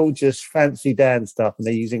 It's all just fancy Dan stuff, and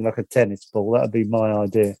they're using like a tennis ball. That would be my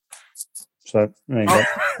idea. So, there you go.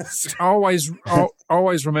 I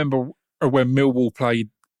always remember when Millwall played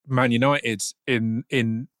Man United in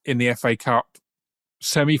the FA Cup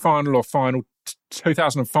semi-final or final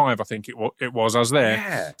 2005, I think it was. I was there.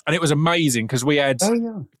 Yeah. And it was amazing because we had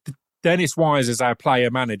Dennis Wise as our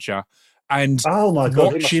player manager. And oh my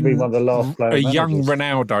God, he must have been one of the last player managers. Young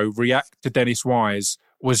Ronaldo react to Dennis Wise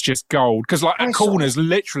was just gold. Because like at corners,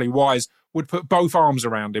 literally Wise would put both arms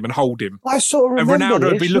around him and hold him. I sort of remember and Ronaldo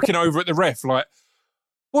this. would be looking over at the ref like,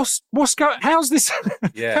 what's going? How's this?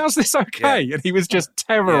 How's this okay? Yeah. And he was just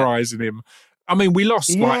terrorising him. I mean, we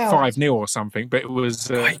lost like 5-0 or something, but it was.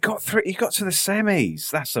 He got through. He got to the semis.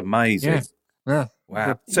 That's amazing. Yeah.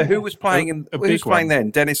 Wow. So who was playing? Who was playing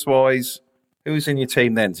then? Dennis Wise. Who was in your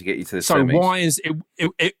team then to get you to the semis? So Wise,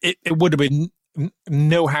 it would have been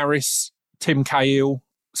Neil Harris, Tim Cahill,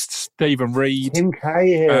 Stephen Reid. Tim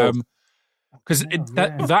Cahill. Because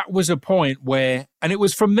that was a point where, and it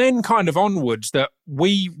was from then kind of onwards that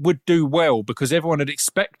we would do well because everyone would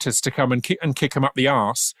expect us to come and kick them up the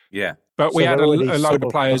arse. Yeah. But we had a load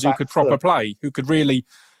of players who could proper play, who could really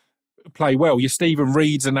play well. Your Stephen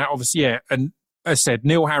Reeds and that, obviously, yeah. And as I said,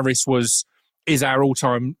 Neil Harris is our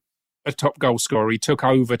all-time top goal scorer. He took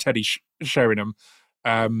over Teddy Sheringham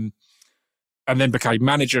and then became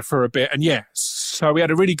manager for a bit. And yeah, so we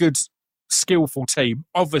had a really good, skillful team.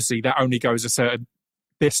 Obviously, that only goes a certain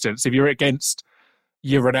distance. If you're against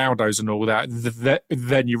your Ronaldos and all that,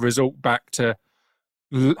 then you resort back to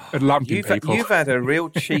lumping people. You've had a real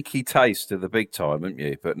cheeky taste of the big time, haven't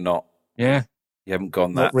you? But not. Yeah. You haven't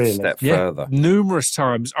gone that step further. Numerous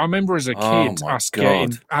times. I remember as a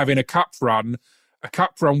kid having a cup run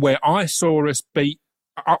where I saw us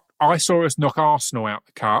knock Arsenal out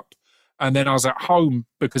the cup, and then I was at home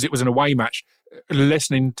because it was an away match,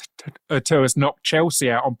 listening to us knock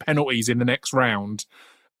Chelsea out on penalties in the next round,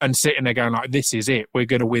 and sitting there going like, "This is it. We're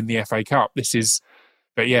going to win the FA Cup. This is."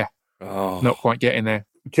 But yeah, not quite getting there.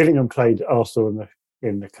 Gillingham played Arsenal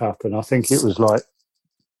in the cup, and I think it was like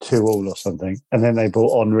 2-2 or something. And then they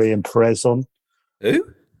brought Henry and Perez on. Who?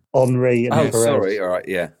 Henry and Perez. Oh, sorry. All right,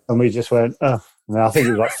 yeah. And we just went, oh. And I think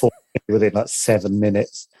it was like 4 within like 7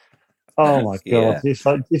 minutes. Oh my God! It's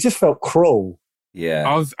like it just felt cruel.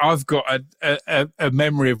 Yeah, I've got a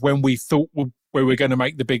memory of when we thought we were going to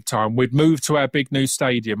make the big time. We'd moved to our big new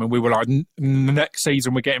stadium, and we were like, next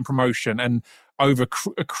season we're getting promotion. And over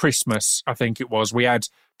Christmas, I think it was, we had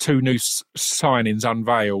 2 new signings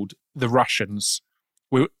unveiled. The Russians.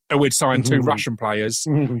 We'd signed 2 Russian players.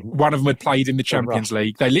 One of them had played in the Champions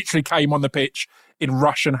League. They literally came on the pitch in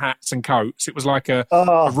Russian hats and coats. It was like a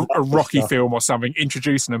Rocky film or something,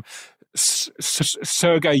 introducing them.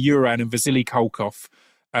 Sergei Uran and Vasily Kolkov.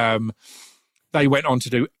 They went on to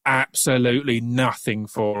do absolutely nothing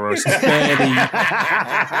for us.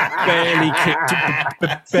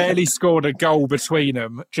 barely scored a goal between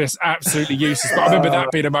them. Just absolutely useless. But I remember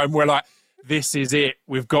that being a moment where like, this is it.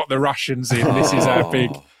 We've got the Russians in. This is our big...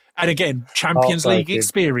 And again, Champions League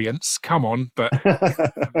experience. Come on, but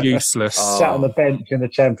useless. Sat on the bench in the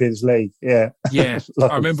Champions League. Yeah. Yeah.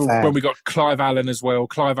 I remember when we got Clive Allen as well.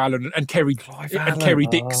 Clive Allen and Kerry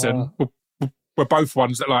Dixon were both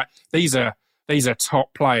ones that like, these are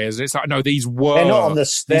top players. It's like, no, they're not on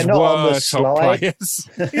the top players.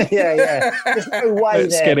 yeah. There's no way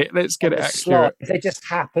Let's get it accurate. They just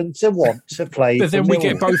happen to want to play. But then we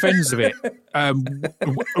get both ends of it.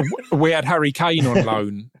 We had Harry Kane on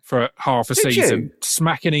loan for half a season,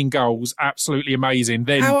 smacking in goals, absolutely amazing.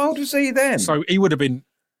 Then how old was he then? So he would have been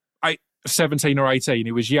 17 or 18.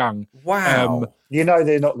 He was young. Wow. They're not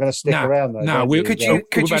going to stick around though. No, could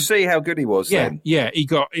you see how good he was then? Yeah, he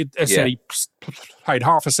got he played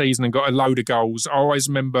half a season and got a load of goals. I always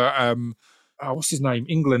remember what's his name?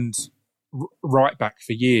 England right back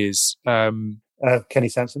for years. Kenny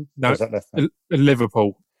Sansom? No,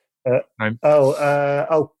 Liverpool.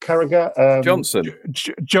 Carragher.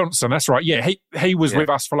 Johnson, that's right. Yeah, he was with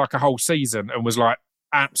us for like a whole season and was like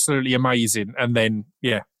absolutely amazing. And then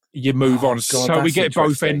you move on. God, so we get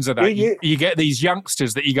both ends of that. You get these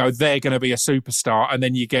youngsters that you go, they're going to be a superstar, and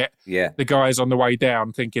then you get the guys on the way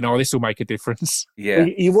down thinking, oh, this will make a difference. Yeah.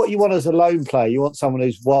 What you want as a lone player, you want someone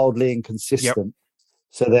who's wildly inconsistent. Yep.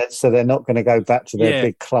 So they're not going to go back to their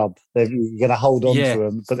big club. You're going to hold on to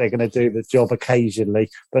them, but they're going to do the job occasionally,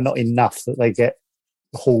 but not enough that they get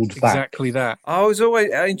hauled back. Exactly that. I was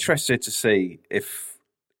always interested to see if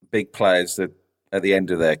big players that at the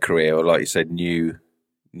end of their career, or like you said, new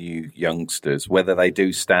new youngsters, whether they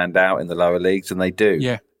do stand out in the lower leagues, and they do.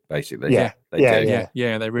 Yeah. Basically. Yeah. They do.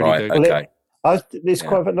 Yeah, they really do. Okay. It's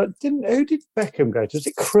quite. Like, who did Beckham go to? Was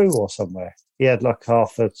it Crewe or somewhere? He had like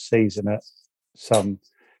half a season at some.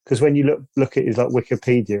 Because when you look at his like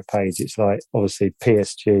Wikipedia page, it's like obviously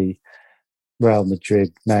PSG, Real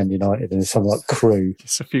Madrid, Man United, and something like Crewe.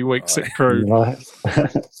 Just a few weeks at Crewe.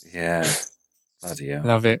 Yeah. Bloody hell.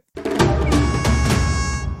 Love it.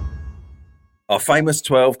 Our famous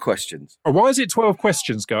 12 questions. Oh, why is it 12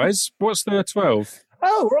 questions, guys? What's the 12?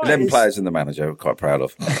 Oh, right. 11 players and the manager. We're quite proud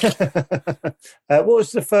of. What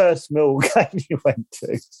was the first Millwall game you went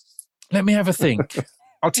to? Let me have a think.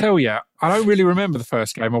 I'll tell you, I don't really remember the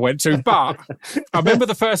first game I went to, but I remember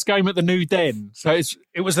the first game at the new Den. So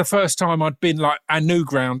it was the first time I'd been like, our new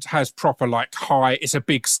ground has proper like high, it's a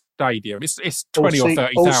big stadium. It's 20 or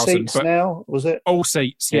 30,000. All seats but now, was it? All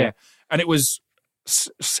seats, yeah. And it was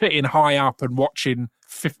sitting high up and watching,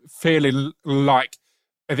 feeling like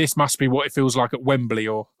this must be what it feels like at Wembley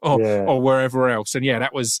or wherever else. And yeah,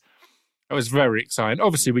 that was very exciting.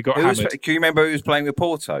 Obviously, we got hammered. Can you remember who was playing with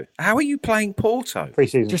Porto? How are you playing Porto?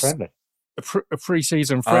 Pre-season friendly. A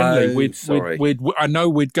pre-season friendly. Oh, I know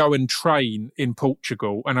we'd go and train in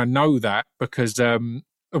Portugal, and I know that because we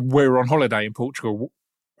were on holiday in Portugal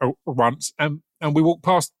once, and we walked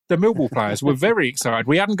past the Millwall players. We're very excited.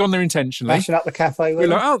 We hadn't gone there intentionally. Mashing up the cafe. We're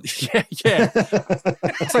like, oh, yeah.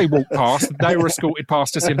 They walked past. They were escorted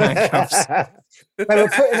past us in handcuffs. They were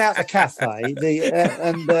putting out the cafe,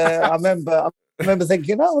 and I remember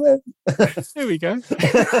thinking, here we go.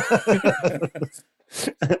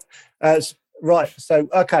 Right. So,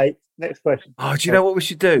 okay. Next question. Oh, do you know what we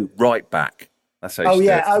should do? Right back. That's how.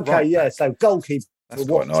 So goalkeeper. That's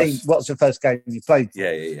what quite nice. team? What's the first game you played?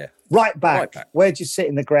 Yeah. Right back. Where'd you sit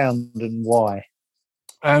in the ground and why?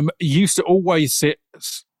 Used to always sit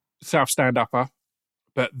south stand upper,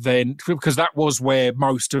 but then because that was where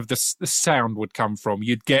most of the sound would come from,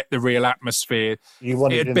 you'd get the real atmosphere. You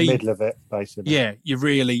wanted in the middle of it, basically. Yeah, you're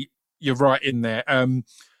right in there.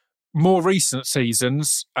 More recent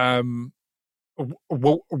seasons,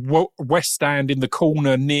 west stand in the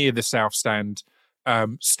corner near the south stand.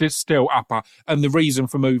 Still upper, and the reason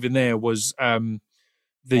for moving there was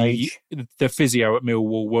the physio at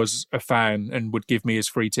Millwall was a fan and would give me his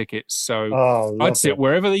free tickets, so I'd sit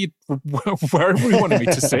wherever we wanted me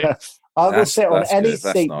to sit. I will sit on any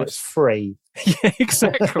seat that's free. Yeah,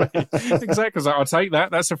 exactly. So I'll take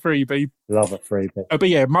that. That's a freebie. Love a freebie. But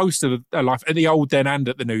yeah, most of the life at the old Den and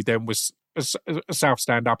at the new Den was a south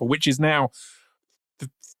stand upper, which is now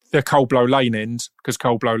the Coldblow Lane end, because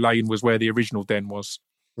Coldblow Lane was where the original Den was.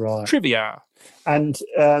 Right. Trivia. And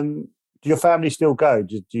do your family still go?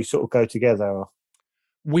 Do you sort of go together?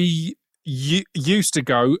 We used to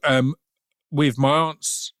go with my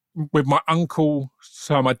aunts, with my uncle,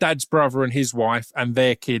 so my dad's brother and his wife and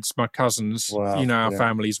their kids, my cousins. Wow. You know how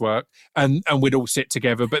families work. And we'd all sit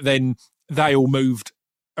together, but then they all moved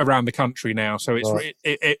around the country now. So it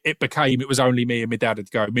was only me and my dad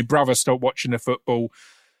would go. My brother stopped watching the football.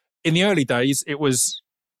 In the early days, it was,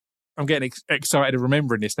 I'm getting excited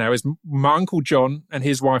remembering this now, is my Uncle John and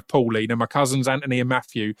his wife Pauline and my cousins Anthony and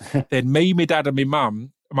Matthew, then me, my dad and my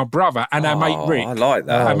mum, my brother and our mate Rick. I like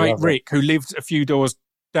that. Our mate Rick, who lived a few doors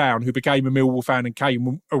down, who became a Millwall fan and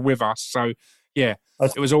came with us. So, yeah,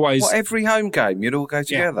 it was always... every home game, you'd all go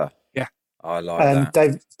together? Yeah. I like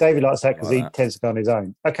that. David likes that because he tends to go on his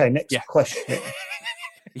own. Okay, next question.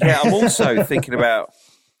 Yeah, I'm also thinking about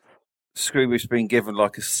Scroobius being given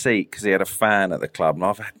like a seat because he had a fan at the club, and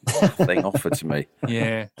I've had nothing offered to me.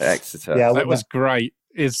 Yeah, at Exeter. Yeah, that was great.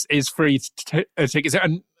 Is free tickets,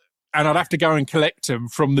 and I'd have to go and collect them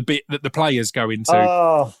from the bit that the players go into.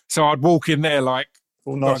 Oh. So I'd walk in there like,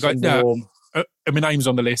 all nice and warm. My name's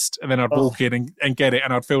on the list, and then I'd walk in and get it,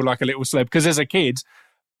 and I'd feel like a little celeb because as a kid,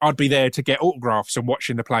 I'd be there to get autographs and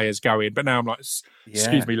watching the players go in. But now I'm like,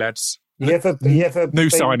 excuse me, lads. You ever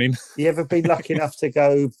signing? You ever been lucky enough to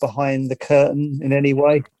go behind the curtain in any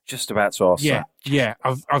way? Just about to ask that. Yeah.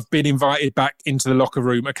 I've been invited back into the locker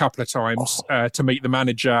room a couple of times to meet the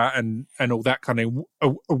manager and all that kind of.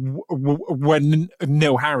 When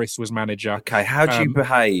Neil Harris was manager. Okay, how do you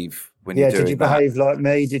behave when you're doing that? Did you behave like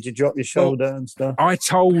me? Did you drop your shoulder and stuff? I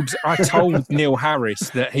told Neil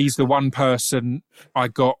Harris that he's the one person I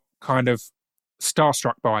got kind of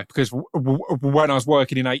starstruck by, because when I was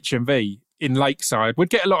working in HMV in Lakeside, we'd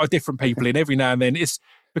get a lot of different people in every now and then. It's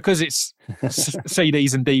because it's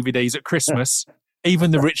CDs and DVDs at Christmas. Even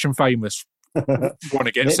the rich and famous want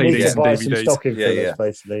to get CDs and DVDs.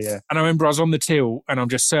 Basically. And I remember I was on the till and I'm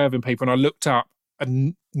just serving people, and I looked up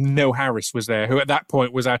and Neil Harris was there, who at that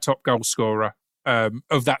point was our top goal scorer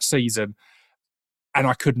of that season. and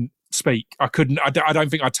I couldn't speak. I don't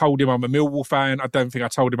think I told him I'm a Millwall fan. I don't think I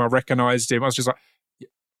told him I recognised him. I was just like,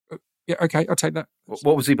 yeah, okay, I'll take that.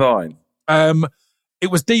 What was he buying? It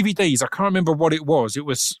was DVDs. I can't remember what it was. It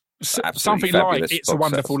was something like It's a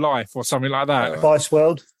Wonderful Life or something like that. Spice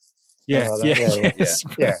World? Yeah.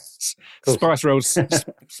 Cool. Spice World's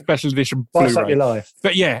special edition Spice Blu-ray. up your life.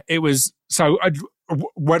 But yeah, it was. So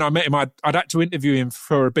when I met him, I'd had to interview him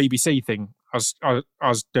for a BBC thing I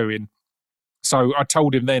was doing. So I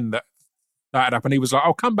told him then that had happened. He was like,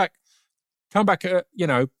 "I'll come back,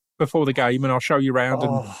 before the game, and I'll show you around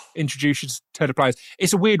and introduce you to the players."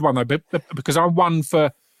 It's a weird one though, because I'm one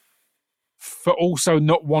for also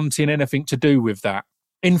not wanting anything to do with that.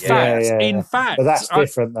 In fact, but that's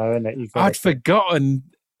different though, isn't it? I'd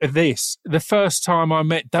forgotten this. The first time I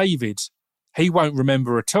met David, he won't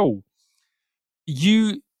remember at all.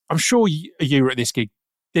 I'm sure you were at this gig.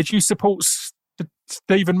 Did you support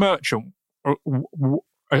Stephen Merchant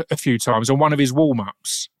a few times on one of his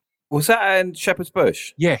warm-ups? Was that in Shepherd's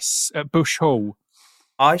Bush? Yes, at Bush Hall.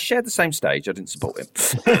 I shared the same stage. I didn't support him.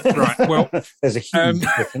 Right, well... There's a huge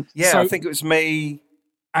difference. Yeah, I think it was me...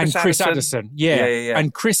 And Chris Addison. Yeah.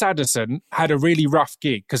 And Chris Addison had a really rough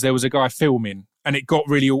gig because there was a guy filming and it got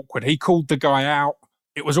really awkward. He called the guy out.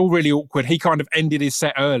 It was all really awkward. He kind of ended his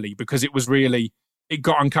set early because it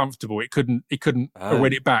got uncomfortable. It couldn't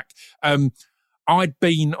win it back. I'd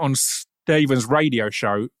been on Stephen's radio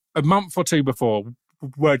show a month or two before.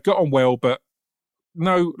 Word got on well, but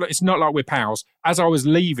no, it's not like we're pals. As I was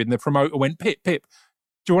leaving, the promoter went, Pip, do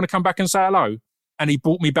you want to come back and say hello? And he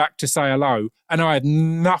brought me back to say hello. And I had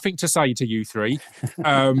nothing to say to you three.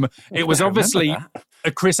 It was obviously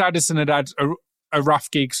Chris Addison had a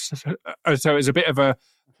rough gig. So it was a bit of a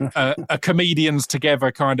comedians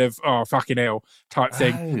together kind of, oh, fucking hell type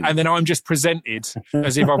thing. Oh. And then I'm just presented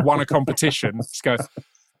as if I've won a competition. Just go,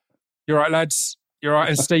 "You're right, lads. You're right."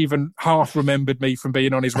 And Stephen half remembered me from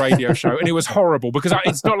being on his radio show. And it was horrible because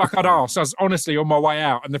it's not like I'd asked. I was honestly on my way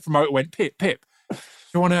out and the promoter went, Pip, do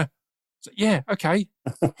you want to... Yeah, okay.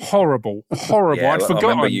 Horrible. Yeah, I'd forgotten. I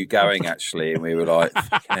remember you going, actually, and we were like,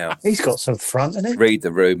 he's got some front, hasn't he? Read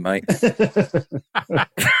the room, mate. He's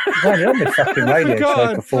only on the fucking radio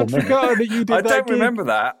show for 4 minutes. I'd forgotten that you did I don't remember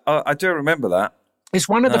that. I do remember that. It's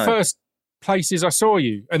one of the first places I saw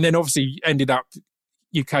you. And then obviously ended up,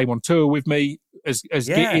 you came on tour with me as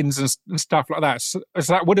get-ins and stuff like that. So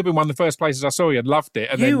that would have been one of the first places I saw you and loved it.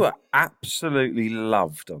 And you were absolutely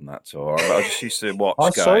loved on that tour. I just used to watch. I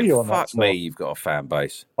saw you on that Fuck tour. me, you've got a fan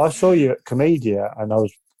base. I saw you at Comedia and I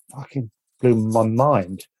was fucking blew my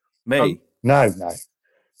mind. Me? No.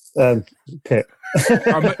 Pip.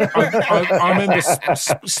 I remember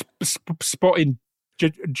spotting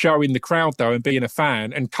Joe in the crowd though and being a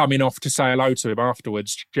fan and coming off to say hello to him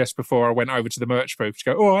afterwards just before I went over to the merch booth to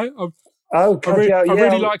go, all right, I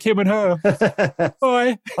really like him and her.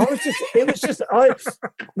 Bye. What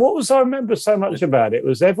I remember so much about it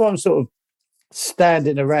was everyone sort of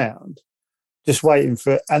standing around just waiting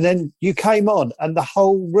for it. And then you came on and the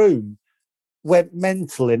whole room went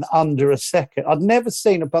mental in under a second. I'd never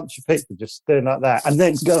seen a bunch of people just doing like that and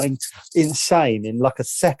then going insane in like a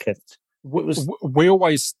second. We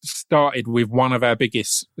always started with one of our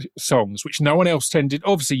biggest songs, which no one else tended.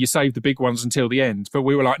 Obviously, you save the big ones until the end, but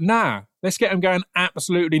we were like, nah, let's get them going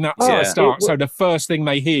absolutely nuts at the start. So the first thing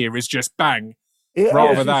they hear is just bang,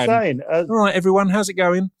 rather than, all right, everyone, how's it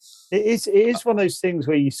going? It is one of those things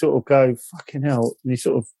where you sort of go, fucking hell, and you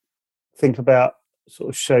sort of think about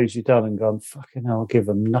sort of shows you've done and gone, fucking hell, I'll give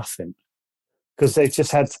them nothing. Because they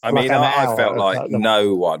just had. I felt like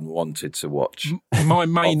no one wanted to watch. My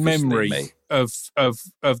main memory of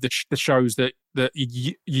the shows that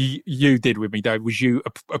you did with me, Dave, was you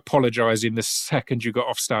apologising the second you got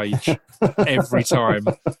off stage every time.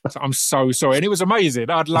 So I'm so sorry, and it was amazing.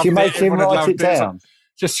 I'd love. You make him write it down.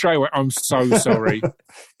 Just straight away, I'm so sorry.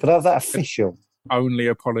 Could I have that official? Only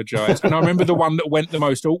apologise. And I remember the one that went the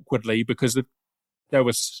most awkwardly because there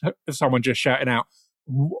was someone just shouting out,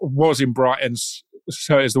 was in Brighton,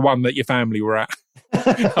 so it's the one that your family were at.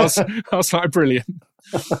 I was like, brilliant.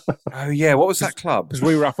 Oh yeah, what was that club? Because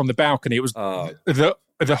we were up on the balcony. It was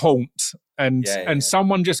the Haunt, and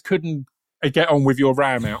someone just couldn't get on with your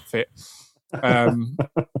Ram outfit. I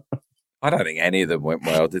don't think any of them went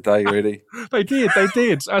well, did they? Really? They did.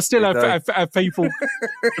 I still have people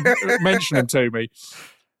mention them to me,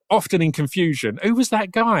 often in confusion. Who was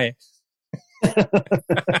that guy?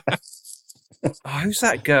 Who's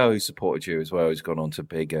that girl who supported you as well, who's gone on to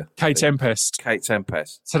bigger? Kate Tempest. Kate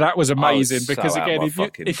Tempest. So that was amazing because, again, if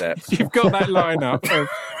you've got that lineup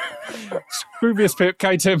Scroobius Pip,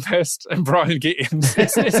 K Tempest, and Brian Gittins.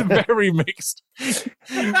 It's very mixed.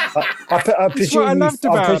 I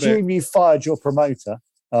presume you fired your promoter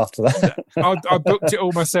after that. I booked it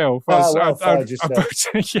all myself. I booked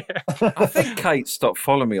it, yeah. I think Kate stopped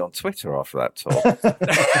following me on Twitter after that talk.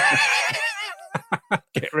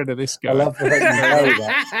 Get rid of this guy. I love the way you know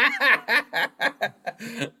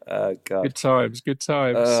that. Oh, God. Good times.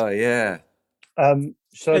 Oh, yeah.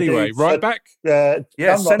 Anyway, back?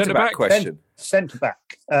 Centre-back question.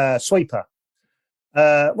 Centre-back, sweeper.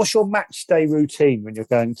 What's your match day routine when you're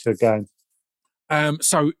going to a game?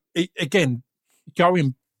 Again,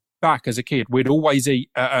 going back as a kid, we'd always eat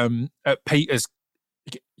at Peter's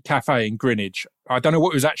Cafe in Greenwich. I don't know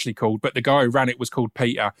what it was actually called, but the guy who ran it was called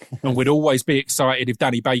Peter, and we'd always be excited if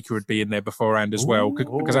Danny Baker would be in there beforehand as well,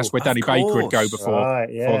 because that's where Danny Baker would go before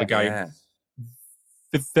the game. Yeah.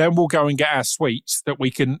 Then we'll go and get our sweets that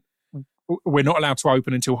we're not allowed to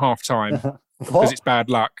open until half time because it's bad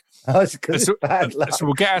luck. Oh, it's bad luck. So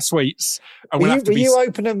we'll get our sweets. And will you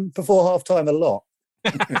open them before half time a lot?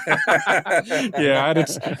 Yeah, I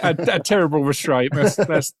had a terrible restraint.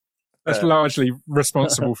 That's largely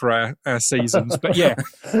responsible for our seasons. But yeah,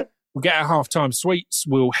 we'll get our half-time sweets.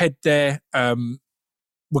 We'll head there.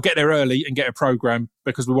 We'll get there early and get a programme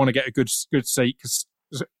because we want to get a good seat because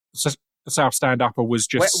the South Stand-Upper was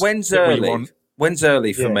just... When's early? When's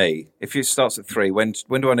early for me? If it starts at 3, when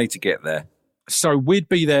do I need to get there? So we'd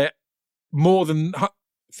be there more than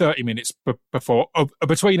 30 minutes before,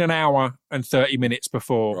 between an hour and 30 minutes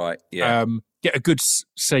before. Right, yeah. Get a good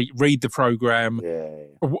seat, read the programme,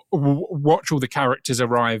 watch all the characters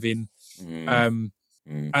arriving, and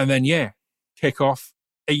then, kick off,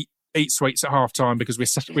 eat sweets at half time because we're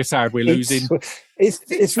sad we're losing.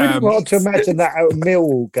 It's really hard to imagine that at a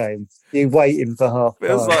Millwall game. You waiting for half time.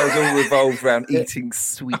 Feels like it's all revolved around eating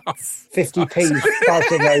sweets. 50p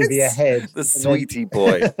buzzing over your head. The sweetie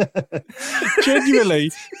boy.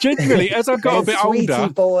 Genuinely, as I got a bit older,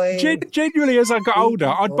 genuinely as I got older,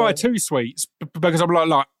 I'd buy 2 sweets because I'm like,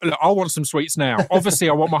 look, I want some sweets now. Obviously,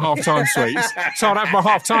 I want my half-time sweets, so I'd have my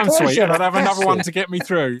half-time sweet and I'd have another one to get me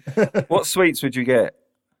through. What sweets would you get?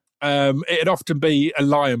 It'd often be a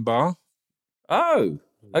Lion Bar. Oh,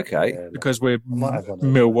 okay. Because we're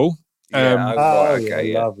Millwall.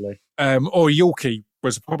 Lovely. Or Yorkie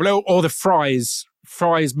was probably, or the fries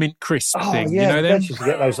mint crisp thing. Yeah, you know them? You should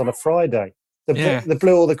get those on a Friday. The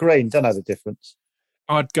blue or the green, don't know the difference.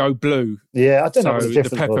 I'd go blue. Yeah, I don't know what the difference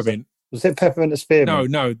the peppermint. Was it peppermint or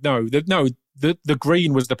spearmint? No. The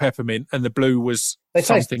green was the peppermint and the blue was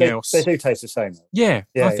something else. They do taste the same. Yeah,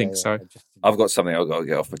 I think so. I've got something I've got to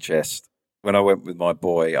get off my chest. When I went with my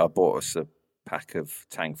boy, I bought us a pack of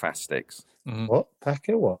Tang Fastics. Mm-hmm. What? Pack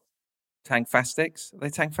of what? Tang Fastics? Are they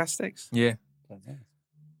Tang Fastics? Yeah.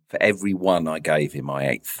 For every one I gave him, I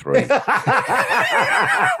ate 3. And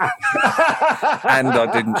I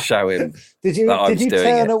didn't show him. Did you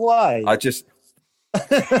turn away? I just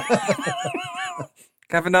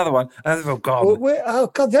have another one. Oh God!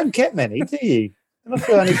 God! Don't get many, do you? I'm not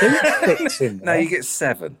only six in there. No, you get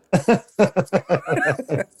 7. I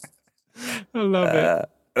love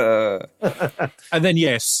it. And then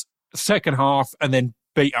second half, and then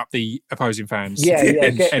beat up the opposing fans. Yeah.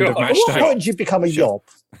 End of match day. At what point did you become a yob?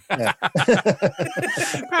 Yeah.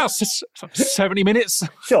 About 70 minutes.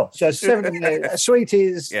 Sure. So 70 minutes.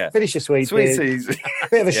 Sweeties. Yeah. Finish your sweeties.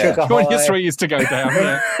 Bit of a sugar high. You want your sweeties to go down.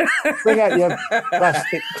 Yeah. Bring out your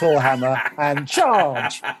plastic claw hammer and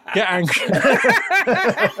charge. Get angry.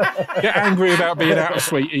 Get angry about being out of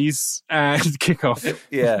sweeties and kick off.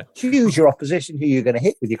 Yeah. Choose your opposition who you're going to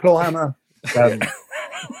hit with your claw hammer.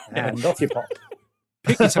 And off you pop.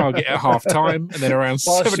 Pick your target at half time and then around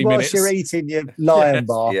 70 minutes. Whilst you're eating your Lion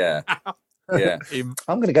Bar. Yeah. Yeah.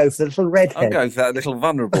 I'm going to go for the little redhead. I'm going for that little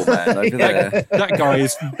vulnerable man over there. That guy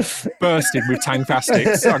is bursting with Tang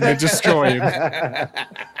Fastics. I'm going to destroy him. I'm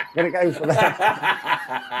going to go for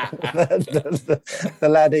that. the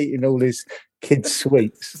lad eating all his kids'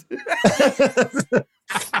 sweets.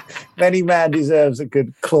 Many man deserves a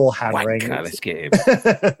good claw hammering. Wanker, let's get him.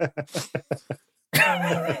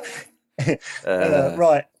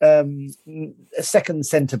 Right. A second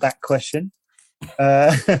centre-back question.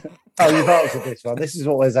 You've answered this one. This is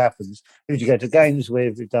what always happens. Who do you go to games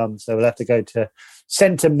with? We've done, so we'll have to go to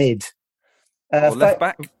centre mid. Left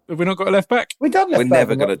back? Have we not got a left back? We've done left back. We're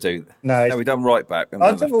never going to do that. No, we've done right back.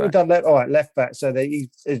 I think we've done left back. So that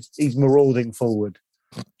he's marauding forward.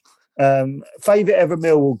 Favourite ever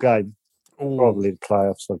Millwall game? Ooh. Probably the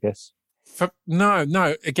playoffs, I guess.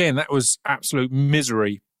 No. Again, that was absolute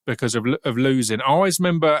misery because of losing. I always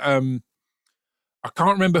remember. I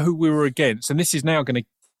can't remember who we were against, and this is now going to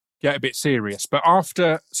get a bit serious. But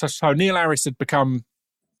after, so Neil Harris had become,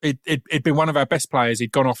 it'd been one of our best players.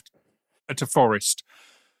 He'd gone off to Forest.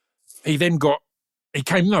 He then he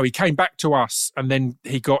came back to us, and then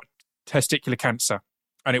he got testicular cancer,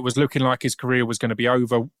 and it was looking like his career was going to be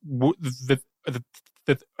over.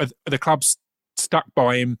 The club's stuck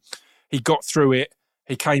by him. He got through it.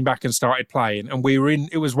 He came back and started playing, and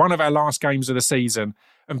it was one of our last games of the season.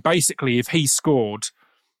 And basically, if he scored,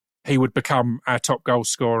 he would become our top goal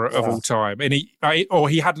scorer of all time. And he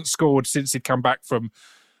hadn't scored since he'd come back from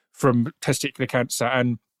testicular cancer.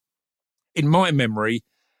 And in my memory,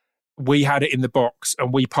 we had it in the box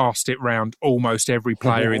and we passed it round almost every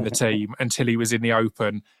player in the team until he was in the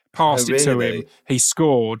open. Passed it to him, he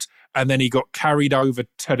scored, and then he got carried over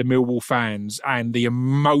to the Millwall fans, and the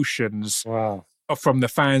emotions from the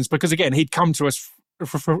fans, because again, he'd come to us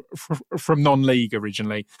from non-league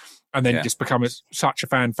originally, and then just become such a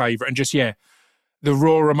fan favourite, and just the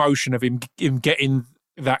raw emotion of him getting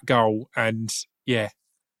that goal and him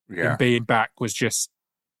being back was just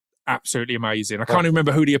absolutely amazing. I can't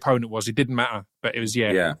remember who the opponent was. It didn't matter, but it was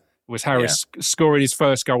it was Harris scoring his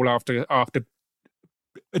first goal after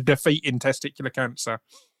defeating testicular cancer.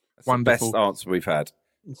 That's wonderful. The best answer we've had.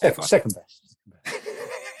 Second best.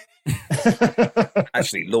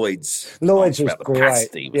 Actually, Lloyd's was great.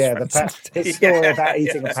 Pasty was the story about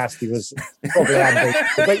eating a pasty was probably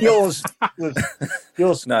unbeatable. But yours.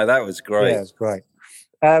 No, that was great. Yeah, it was great.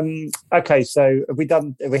 Okay, so are we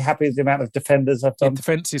happy with the amount of defenders I've done? The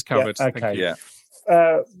defence is covered. Yeah, okay. Yeah.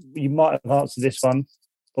 You might have answered this one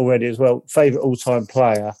already as well. Favourite all-time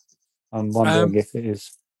player? I'm wondering if it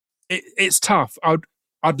is. It's tough.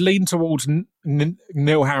 I'd lean towards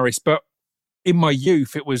Neil Harris, but in my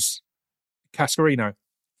youth, it was Cascarino.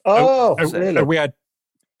 Oh, really? We had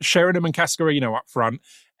Sheringham and Cascarino up front.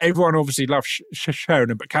 Everyone obviously loved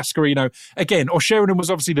Sheringham, but Cascarino, again, or Sheringham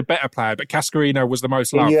was obviously the better player, but Cascarino was the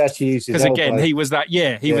most loved. You had to use his because again, he was that,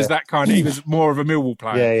 was that kind of, he was more of a Millwall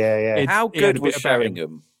player. Yeah. How good was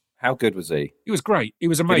Sheringham? How good was he? He was great. He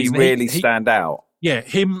was amazing. Did he really stand out? Yeah,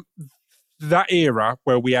 that era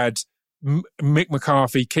where we had Mick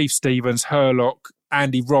McCarthy, Keith Stevens, Herlock,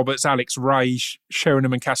 Andy Roberts, Alex Ray,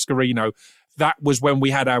 Sheringham and Cascarino, that was when we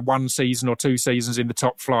had our 1 season or 2 seasons in the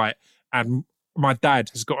top flight. And my dad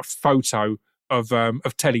has got a photo of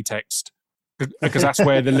teletext, because that's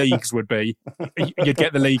where the leagues would be. You'd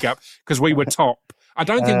get the league up because we were top. I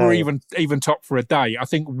don't think we were even top for a day. I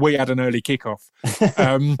think we had an early kickoff,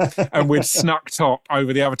 and we'd snuck top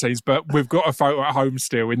over the other teams. But we've got a photo at home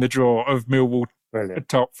still in the drawer of Millwall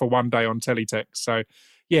top for one day on teletext. So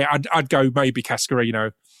yeah, I'd go maybe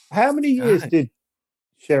Cascarino. How many years did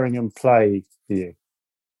Sheringham play for you?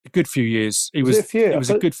 A good few years. It was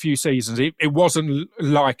a good few seasons. It wasn't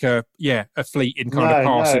like a fleeting kind of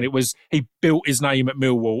passing. No. It was, he built his name at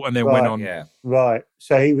Millwall and then went on. Yeah. Right.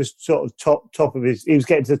 So he was sort of top of his. He was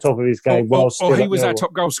getting to the top of his game. Or he was our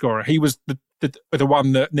top goal scorer. He was the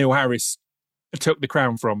one that Neil Harris took the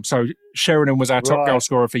crown from. So Sheringham was our top goal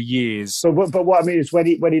scorer for years. But what I mean is when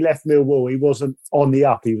he left Millwall, he wasn't on the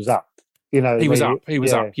up. He was up. You know, he was up. He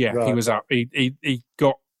was up. Yeah, right. He was up. He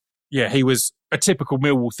got. Yeah, he was a typical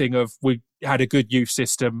Millwall thing of we had a good youth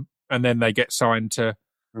system and then they get signed to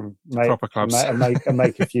proper clubs. And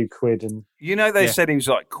make a few quid. And they said he was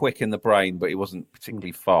like quick in the brain, but he wasn't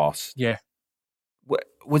particularly fast. Yeah.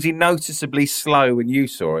 Was he noticeably slow when you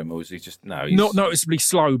saw him, or was he just not noticeably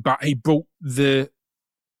slow? But he brought the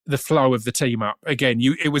flow of the team up again.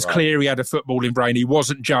 It was clear he had a footballing brain. He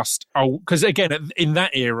wasn't just because again in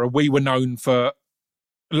that era we were known for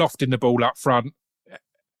lofting the ball up front.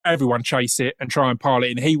 Everyone chase it and try and pile it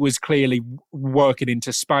in. He was clearly working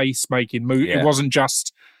into space, making moves. Yeah. It wasn't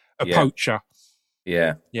just a poacher.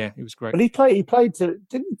 Yeah, it was great. But he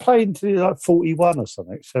didn't play until like 41 or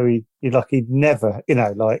something. So he'd never,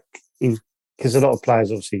 because a lot of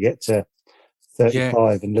players obviously get to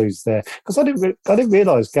 35 and lose there. Because I didn't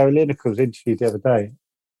realise Gary Lineker was interviewed the other day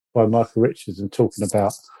by Michael Richards and talking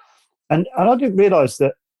about, and I didn't realise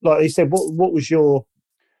that. Like he said, what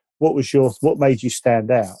made you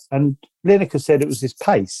stand out? And Lineker said it was his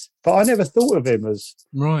pace, but I never thought of him as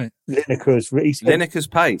Lineker's. Lineker's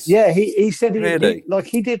pace. Yeah, he said really?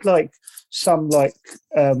 he did some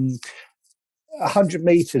 100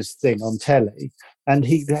 meters thing on telly, and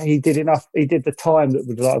he did enough. He did the time that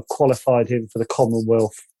would have qualified him for the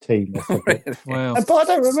Commonwealth team. Wow. But I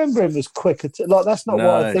don't remember him as quick. Like that's not what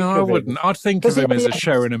I think No, of I him. wouldn't. I'd think of him as a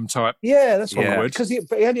Sheringham type. Yeah, that's what Yeah. I would.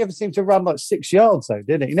 But he only ever seemed to run like 6 yards, though,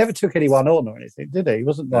 didn't he? He never took anyone on or anything, did he? He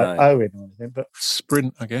wasn't like Owen or anything. But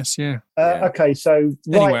sprint, I guess. Yeah. Okay, so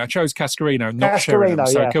anyway, I chose Cascarino, not Sheringham.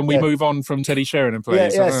 So can we move on from Teddy Sheringham,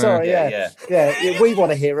 please? Yeah. We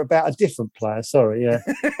want to hear about a different player. Sorry, yeah.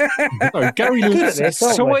 No, Gary Lineker.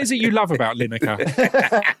 So what is it you love about Lineker?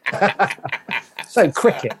 So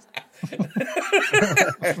cricket.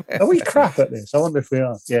 Are we crap at this? I wonder if we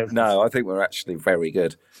are. Yeah. No, I think we're actually very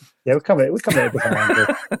good. Yeah, we're coming at a different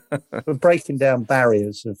angle. We're breaking down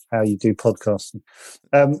barriers of how you do podcasting.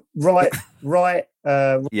 Right.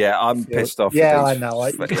 Yeah, I'm pissed off. Yeah, I know.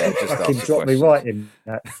 You fucking dropped me right in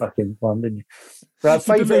that fucking one, didn't you? Right,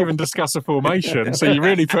 you didn't even discuss a formation, so you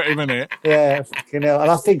really put him in it. Yeah, fucking hell.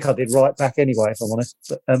 And I think I did right back anyway, if I'm honest.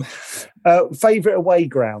 But, favourite away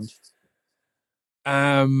ground?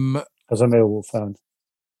 As a Millwall fan.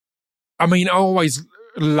 I mean, I always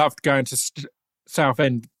loved going to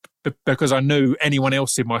Southend because I knew anyone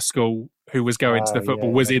else in my school who was going to the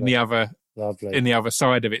football was in the other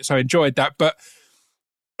side of it. So I enjoyed that. But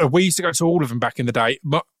we used to go to all of them back in the day.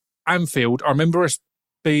 But Anfield, I remember us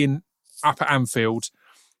being up at Anfield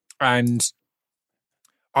and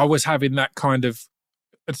I was having that kind of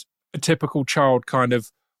a typical child kind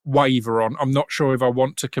of waver on. I'm not sure if I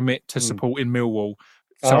want to commit to supporting Millwall.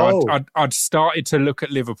 So I'd started to look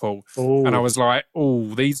at Liverpool and I was like,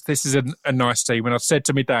 this is a nice team. And I said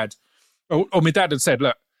to my dad, my dad had said,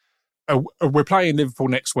 look, we're playing Liverpool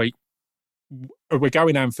next week. We're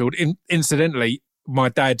going Anfield. Incidentally,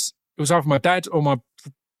 it was either my dad or my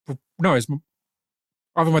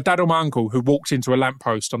uncle who walked into a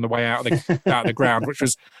lamppost on the way out of the ground, which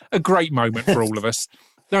was a great moment for all of us.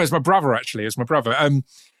 No, it was my brother, actually. It was my brother.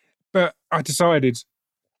 But I decided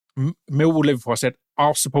Millwall Liverpool. I said,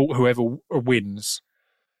 I'll support whoever wins.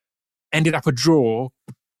 Ended up a draw,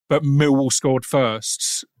 but Millwall scored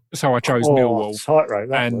first. So I chose Millwall. Tightrope,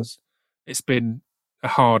 that was. It's been a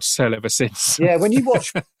hard sell ever since. Yeah, when you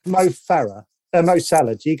watch Mo Salah,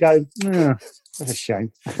 do you go, that's a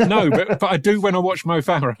shame. No, but I do when I watch Mo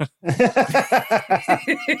Farah.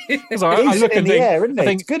 So I look in the air, isn't he?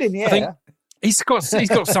 It's good in the air. He's got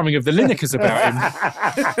something of the Linekers about him.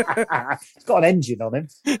 He's got an engine on him.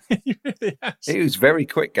 He really has. He was very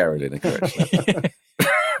quick, Gary Lineker, actually.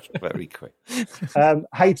 Very quick.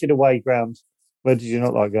 Hated away ground. Where did you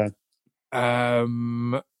not like going?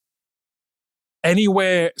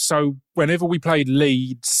 Anywhere. So whenever we played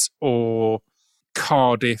Leeds or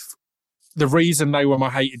Cardiff, the reason they were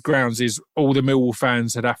my hated grounds is all the Millwall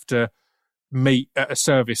fans would have to meet at a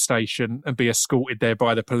service station and be escorted there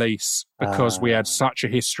by the police because we had such a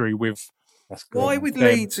history with. Why with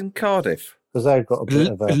Leeds and Cardiff? Because they've got a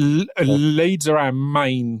bit of a. Leeds are our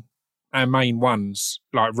main ones,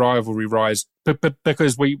 like rivalry rise, but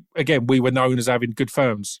because we were known as having good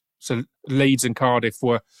firms. So Leeds and Cardiff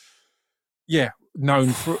were, known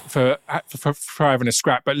for having a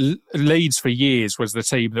scrap. But Leeds for years was the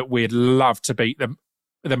team that we'd love to beat them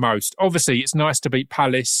the most. Obviously, it's nice to beat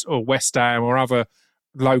Palace or West Ham or other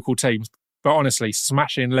local teams, but honestly,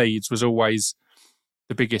 smashing Leeds was always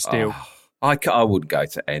the biggest deal. I wouldn't go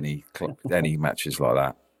to any matches like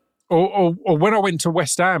that. Or when I went to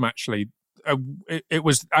West Ham, actually, it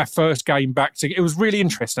was our first game back. It was really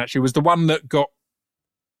interesting, actually. It was the one that got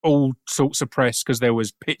all sorts of press because there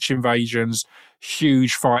was pitch invasions,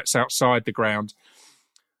 huge fights outside the ground.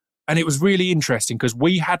 And it was really interesting because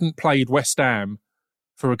we hadn't played West Ham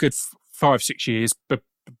for a good 5-6 years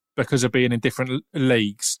because of being in different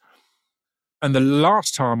leagues. And the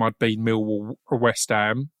last time I'd been Millwall or West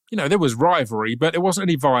Ham, there was rivalry, but there wasn't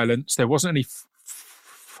any violence. There wasn't any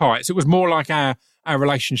fights. It was more like our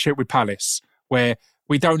relationship with Palace, where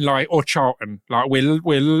we don't like, or Charlton, like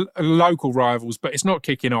we're local rivals, but it's not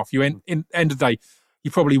kicking off. You end of the day,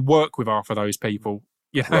 you probably work with half of those people,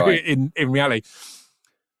 right. in reality.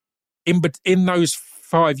 In those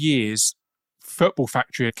 5 years, Football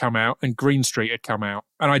Factory had come out and Green Street had come out.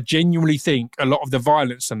 And I genuinely think a lot of the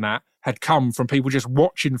violence and that had come from people just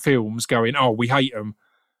watching films going, we hate them.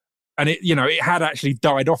 And it had actually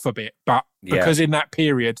died off a bit. But because in that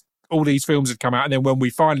period, all these films had come out. And then when we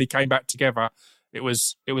finally came back together, it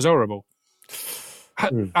was horrible.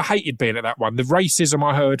 I hated being at that one. The racism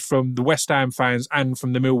I heard from the West Ham fans and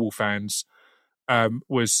from the Millwall fans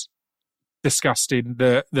was disgusting.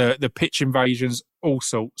 The pitch invasions, all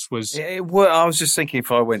sorts was. I was just thinking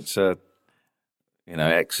if I went to,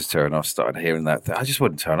 Exeter and I started hearing that, I just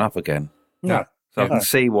wouldn't turn up again. No. So I can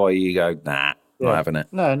see why you go, not having it.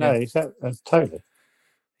 No, totally.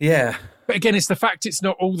 Yeah. But again, it's the fact it's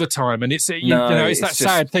not all the time, and it's it's that just,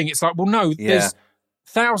 sad thing. It's like, well, no, there's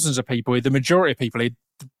thousands of people, the majority of people who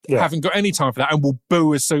haven't got any time for that, and will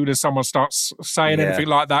boo as soon as someone starts saying anything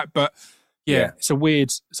like that. But it's a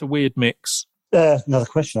weird mix. Another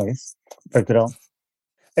question, I guess. Very good answer.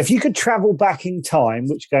 If you could travel back in time,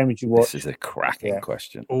 which game would you watch? This is a cracking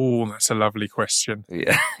question. Oh, that's a lovely question.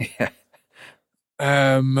 Yeah, yeah.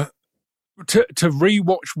 To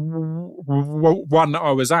rewatch one that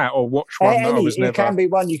I was at, or watch one that I was never. It can be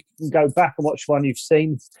one you can go back and watch one you've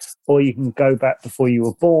seen, or you can go back before you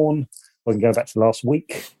were born, or you can go back to last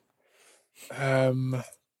week. Did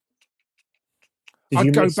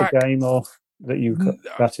you miss a game or that you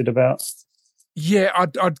gutted about? Yeah,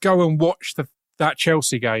 I'd go and watch that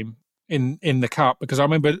Chelsea game in the cup, because I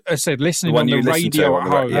remember, I said, listening on the radio at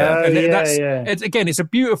home. Again, it's a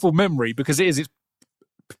beautiful memory because it's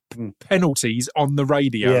penalties on the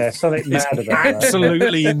radio. Yeah, something mad about that.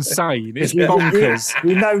 Absolutely insane. It's bonkers.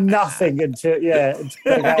 You know nothing until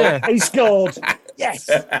he scored. Yes.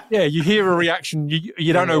 Yeah, you hear a reaction.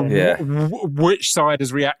 You don't know which side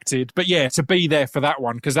has reacted. But to be there for that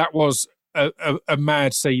one, because that was a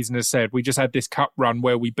mad season, as said. We just had this cup run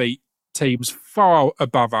where we beat teams far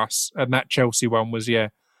above us, and that Chelsea one was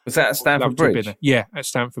Was that at Stamford Bridge? Yeah, at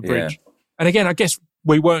Stamford Bridge. And again, I guess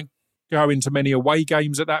we weren't going to many away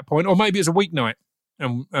games at that point, or maybe it was a weeknight,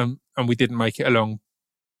 and we didn't make it along.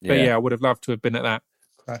 But I would have loved to have been at that.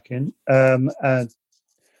 Cracking.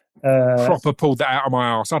 Proper pulled that out of my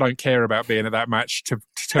arse. I don't care about being at that match. To be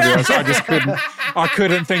honest, I just couldn't. I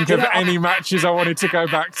couldn't think of any matches I wanted to go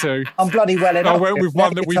back to. I'm bloody well enough. I went with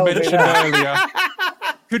one that we mentioned earlier.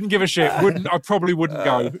 Couldn't give a shit. I probably wouldn't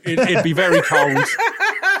go. It'd be very cold.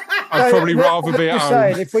 I'd probably rather be at home.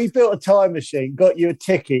 Saying, if we built a time machine, got you a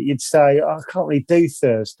ticket, you'd say, I can't really do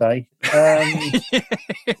Thursday. Is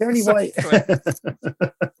there any way?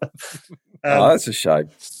 That's a shame.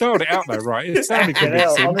 Spelled it out though, right? It sounded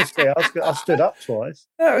convincing. Honestly, I stood up twice.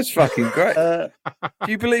 That was fucking great. Do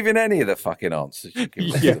you believe in any of the fucking answers you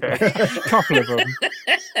give me? A couple of them.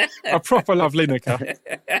 I proper love Lineker.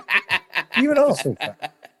 You an Arsenal fan?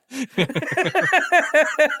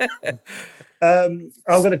 I'm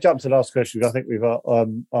going to jump to the last question. I think we've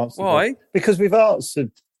answered. Why? It. Because we've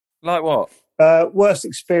answered. Like what? Worst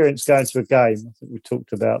experience going to a game. I think we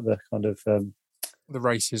talked about the kind of the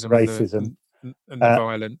racism and the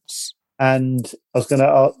violence. And I was going to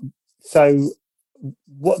ask. So,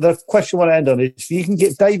 what the question I want to end on is: if you can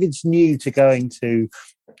get David's new to going to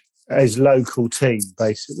his local team,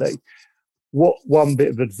 basically, what one bit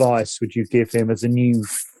of advice would you give him as a new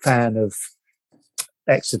fan of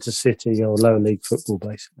Exeter City or lower league football,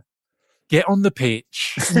 basically? Get on the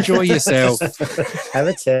pitch, enjoy yourself, have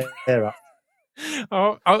a tear up.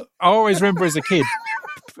 I always remember as a kid,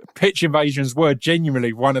 pitch invasions were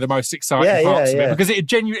genuinely one of the most exciting parts of it, because it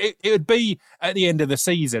would be at the end of the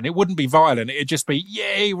season. It wouldn't be violent. It'd just be,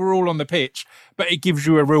 yay, we're all on the pitch. But it gives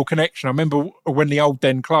you a real connection. I remember when the old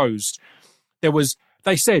Den closed,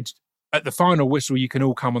 they said at the final whistle, you can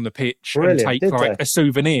all come on the pitch and take a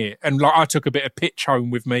souvenir. And I took a bit of pitch home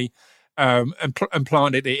with me and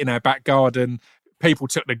planted it in our back garden. People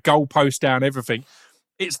took the goalpost down, everything.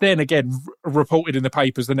 It's then again reported in the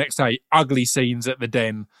papers the next day, ugly scenes at the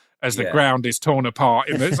Den as the ground is torn apart.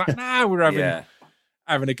 It's like, we're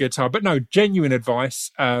having a good time. But no, genuine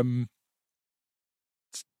advice.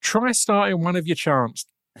 Try starting one of your chants,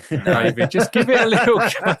 David. Just give it a little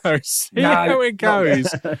go. See how it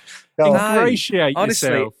goes. Ingratiate honestly,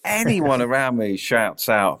 yourself. Anyone around me shouts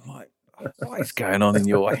out, I'm like, what is going on in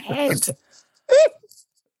your head?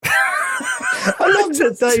 I love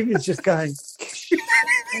that David's just going,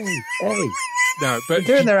 hey. No, but they're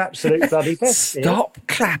doing their absolute bloody best. Stop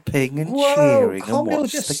clapping and cheering and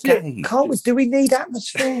watch the game. Do we need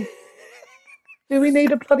atmosphere? Do we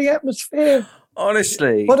need a bloody atmosphere?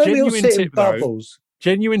 Honestly. Why don't we all sit in bubbles?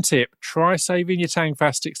 Genuine tip, try saving your Tang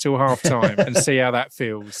Fastics till half time and see how that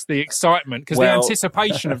feels. The excitement, because the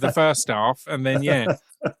anticipation of the first half, and then,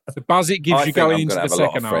 the buzz it gives you going into the second half.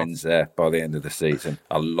 I think I'm going to have a lot of friends there by the end of the season.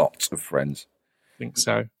 A lot of friends. I think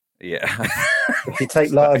so. Yeah. If you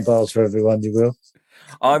take lion bars for everyone, you will.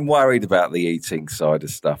 I'm worried about the eating side of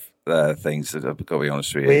stuff, things that I've got to be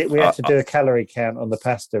honest with you. We have to do a calorie count on the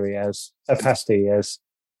pasta he has.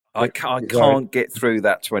 I can't get through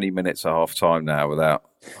that 20 minutes at half time now without.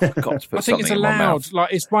 I've got to put I think it's something in my allowed. mouth. Like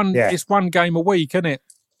it's one game a week, isn't it?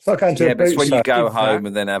 It's like going to a but it's when you go shop, home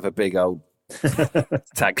and then have a big old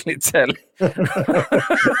tagliatelle.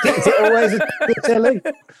 Is it always a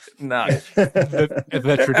tagliatelle? No.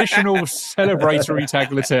 The traditional celebratory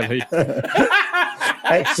tagliatelle.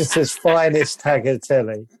 Exeter's finest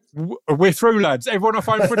tagliatelle. We're through, lads. Everyone off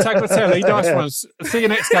home for a tagliatelle. Nice ones. See you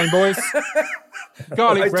next game, boys.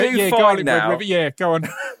 Garlic bread. Yeah, garlic bread. River. Yeah, go on.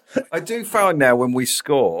 I do find now when we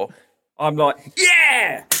score, I'm like,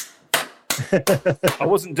 yeah! I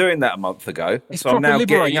wasn't doing that a month ago. It's so I'm now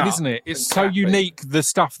liberating, getting up. Isn't it? It's so unique, the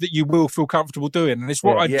stuff that you will feel comfortable doing. And it's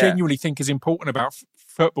what I genuinely think is important about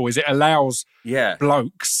football, is it allows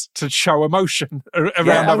blokes to show emotion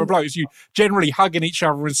around other blokes. You generally hugging each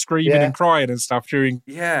other and screaming and crying and stuff during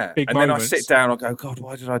big moments. And then I sit down and go, God,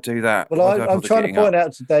 why did I do that? Well, I'm trying to point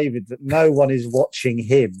out to David that no one is watching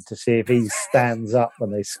him to see if he stands up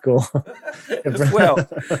when they score. Well,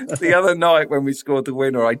 the other night when we scored the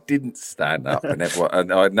winner, I didn't stand up, and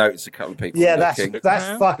I noticed a couple of people looking.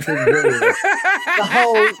 that's fucking weird. The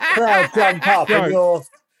whole crowd jump up and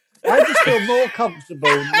I just feel more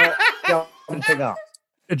comfortable not jumping up.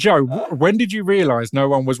 Joe, when did you realise no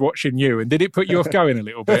one was watching you, and did it put you off going a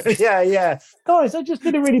little bit? Yeah. Guys, I just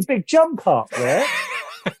did a really big jump up there.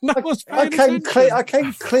 I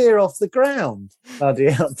came clear off the ground.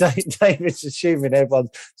 Bloody hell. David's assuming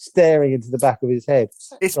everyone's staring into the back of his head.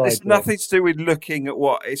 It's nothing to do with looking at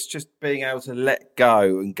what. It's just being able to let go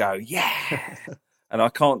and go, yeah. And I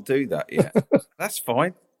can't do that yet. That's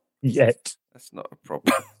fine. Yet. That's not a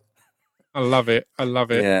problem. I love it.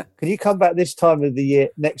 Yeah. Can you come back this time of the year,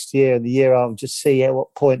 next year and the year on, just see at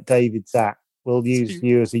what point David's at? We'll use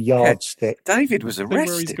you as a yardstick. David was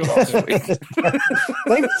arrested last week.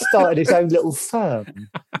 David started his own little firm.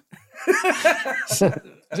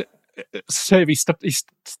 So he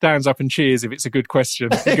stands up and cheers if it's a good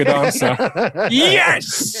question, a good answer.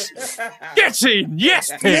 Yes! Get in!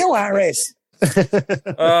 Yes, Pip! You, Harris!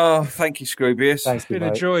 Oh, thank you, Scroobius. Thank you, it's been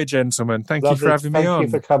mate. a joy, gentlemen. Thank you for having me on.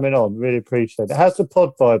 Thank you for coming on. Really appreciate it. How's the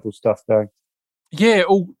Pod Bible stuff going? Yeah,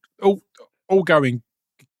 all going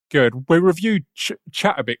good. We reviewed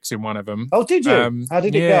Chatterbix in one of them. Oh, did you? How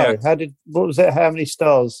did it go? What was it? How many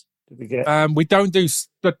stars did we get? We don't do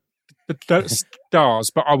the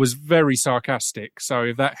stars, but I was very sarcastic, so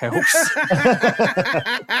if that helps.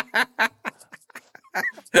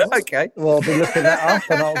 Okay. Well, I'll be looking that up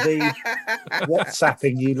and I'll be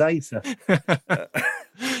WhatsApping you later.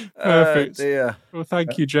 Perfect. Dear. Well,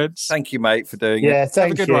 thank you, gents. Thank you, mate, for doing it. Yeah,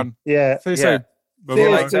 thank you. Have a good one. Yeah. See you soon. See you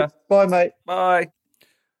later. Bye, mate. Bye.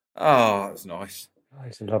 Oh, that's nice. Oh,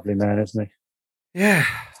 he's a lovely man, isn't he? Yeah.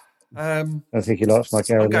 I think he likes my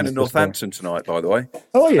Gary. I'm going to Northampton tonight, by the way.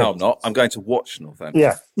 Oh, yeah. No, I'm not. I'm going to watch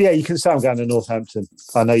Northampton. Yeah, you can say I'm going to Northampton.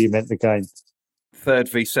 I know you meant the game. 3rd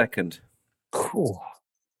v 2nd. Cool.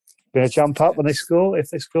 Going to jump up when they score, if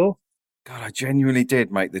they score? God, I genuinely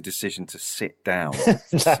did make the decision to sit down,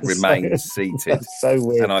 remain seated. That's so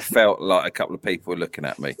weird. And I felt like a couple of people were looking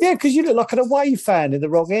at me. Yeah, because you look like an away fan in the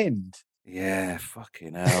wrong end. Yeah,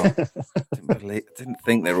 fucking hell. Didn't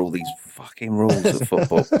think there were all these fucking rules of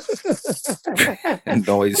football.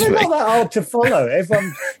 Annoys me. It's not that hard to follow.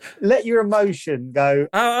 Everyone, let your emotion go.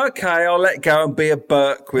 Oh, okay, I'll let go and be a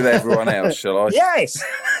Burke with everyone else, shall I? Yes.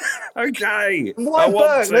 Okay. Why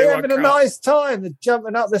Burke? They're having a nice time. They're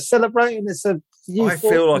jumping up. They're celebrating. It's a. I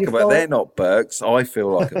feel like a Burke. They're not Burks. I feel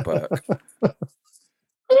like a Burke.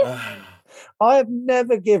 I have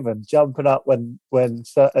never given jumping up when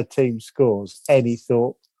a team scores any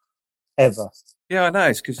thought ever. Yeah, I know.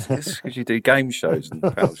 It's because you do game shows and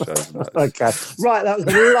panel shows. And that. Okay. Right, that was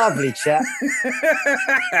a lovely chat.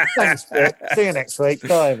 Thanks, Bill. See you next week.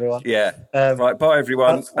 Bye, everyone. Yeah. Right, bye,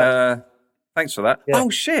 everyone. Thanks for that. Yeah.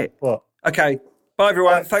 Oh, shit. What? Okay. Bye,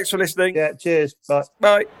 everyone. Thanks for listening. Yeah, cheers. Bye.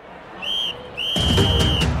 Bye.